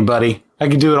need anybody. I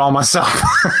can do it all myself.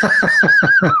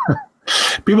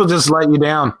 People just let you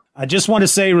down. I just want to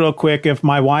say real quick, if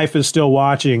my wife is still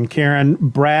watching, Karen,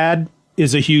 Brad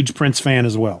is a huge Prince fan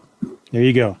as well. There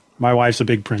you go. My wife's a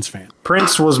big Prince fan.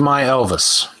 Prince was my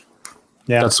Elvis.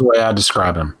 Yeah. That's the way I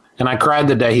describe him. And I cried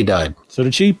the day he died. So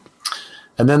did she.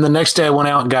 And then the next day I went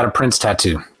out and got a Prince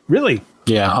tattoo. Really?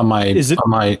 Yeah, on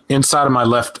my inside of my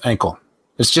left ankle.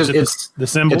 It's the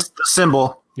symbol. It's the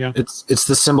symbol. Yeah. It's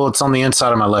the symbol. It's on the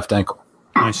inside of my left ankle.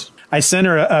 Nice. I sent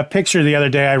her a picture the other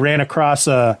day. I ran across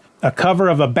a cover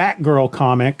of a Batgirl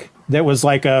comic that was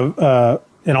like an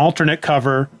alternate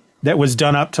cover that was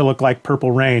done up to look like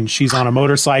Purple Rain. She's on a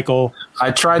motorcycle.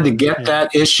 I tried to get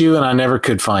that issue and I never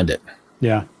could find it.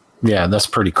 Yeah. Yeah, that's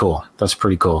pretty cool. That's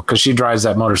pretty cool because she drives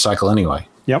that motorcycle anyway.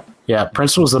 Yep. Yeah,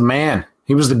 Prince was the man.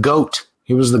 He was the GOAT.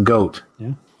 He was the GOAT.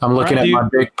 Yeah. I'm looking at my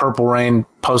big Purple Rain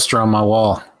poster on my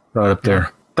wall right up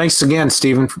there. Thanks again,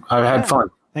 Steven. I've had fun.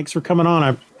 Thanks for coming on.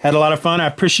 I've had a lot of fun. I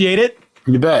appreciate it.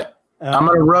 You bet. I'm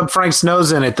going to rub Frank's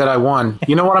nose in it that I won.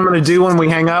 You know what I'm going to do when we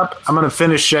hang up? I'm going to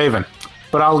finish shaving.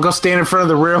 But I'll go stand in front of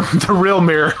the real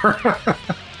mirror.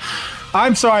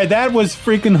 I'm sorry. That was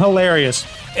freaking hilarious.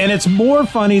 And it's more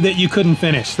funny that you couldn't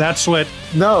finish. That's what...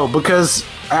 No, because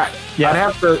I'd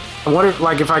have to...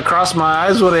 if I crossed my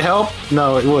eyes, would it help?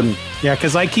 No, it wouldn't. Yeah,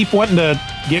 because I keep wanting to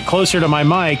get closer to my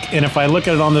mic, and if I look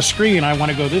at it on the screen, I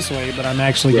want to go this way, but I'm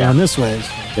actually going this way.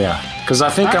 So. Yeah, because I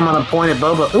think I'm going to point at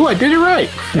Boba. Ooh, I did it right.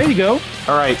 There you go.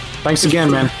 All right. Thanks again,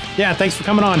 man. Yeah, thanks for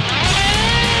coming on.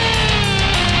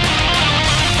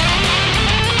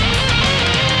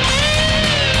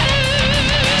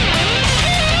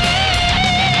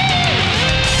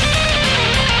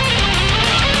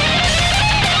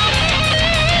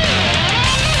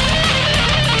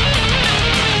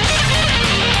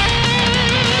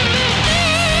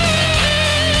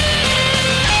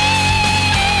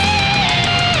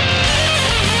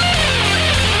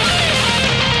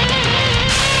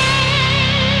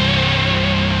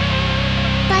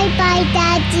 Bye-bye,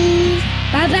 Daddy.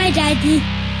 Bye-bye, Daddy.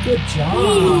 Good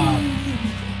job.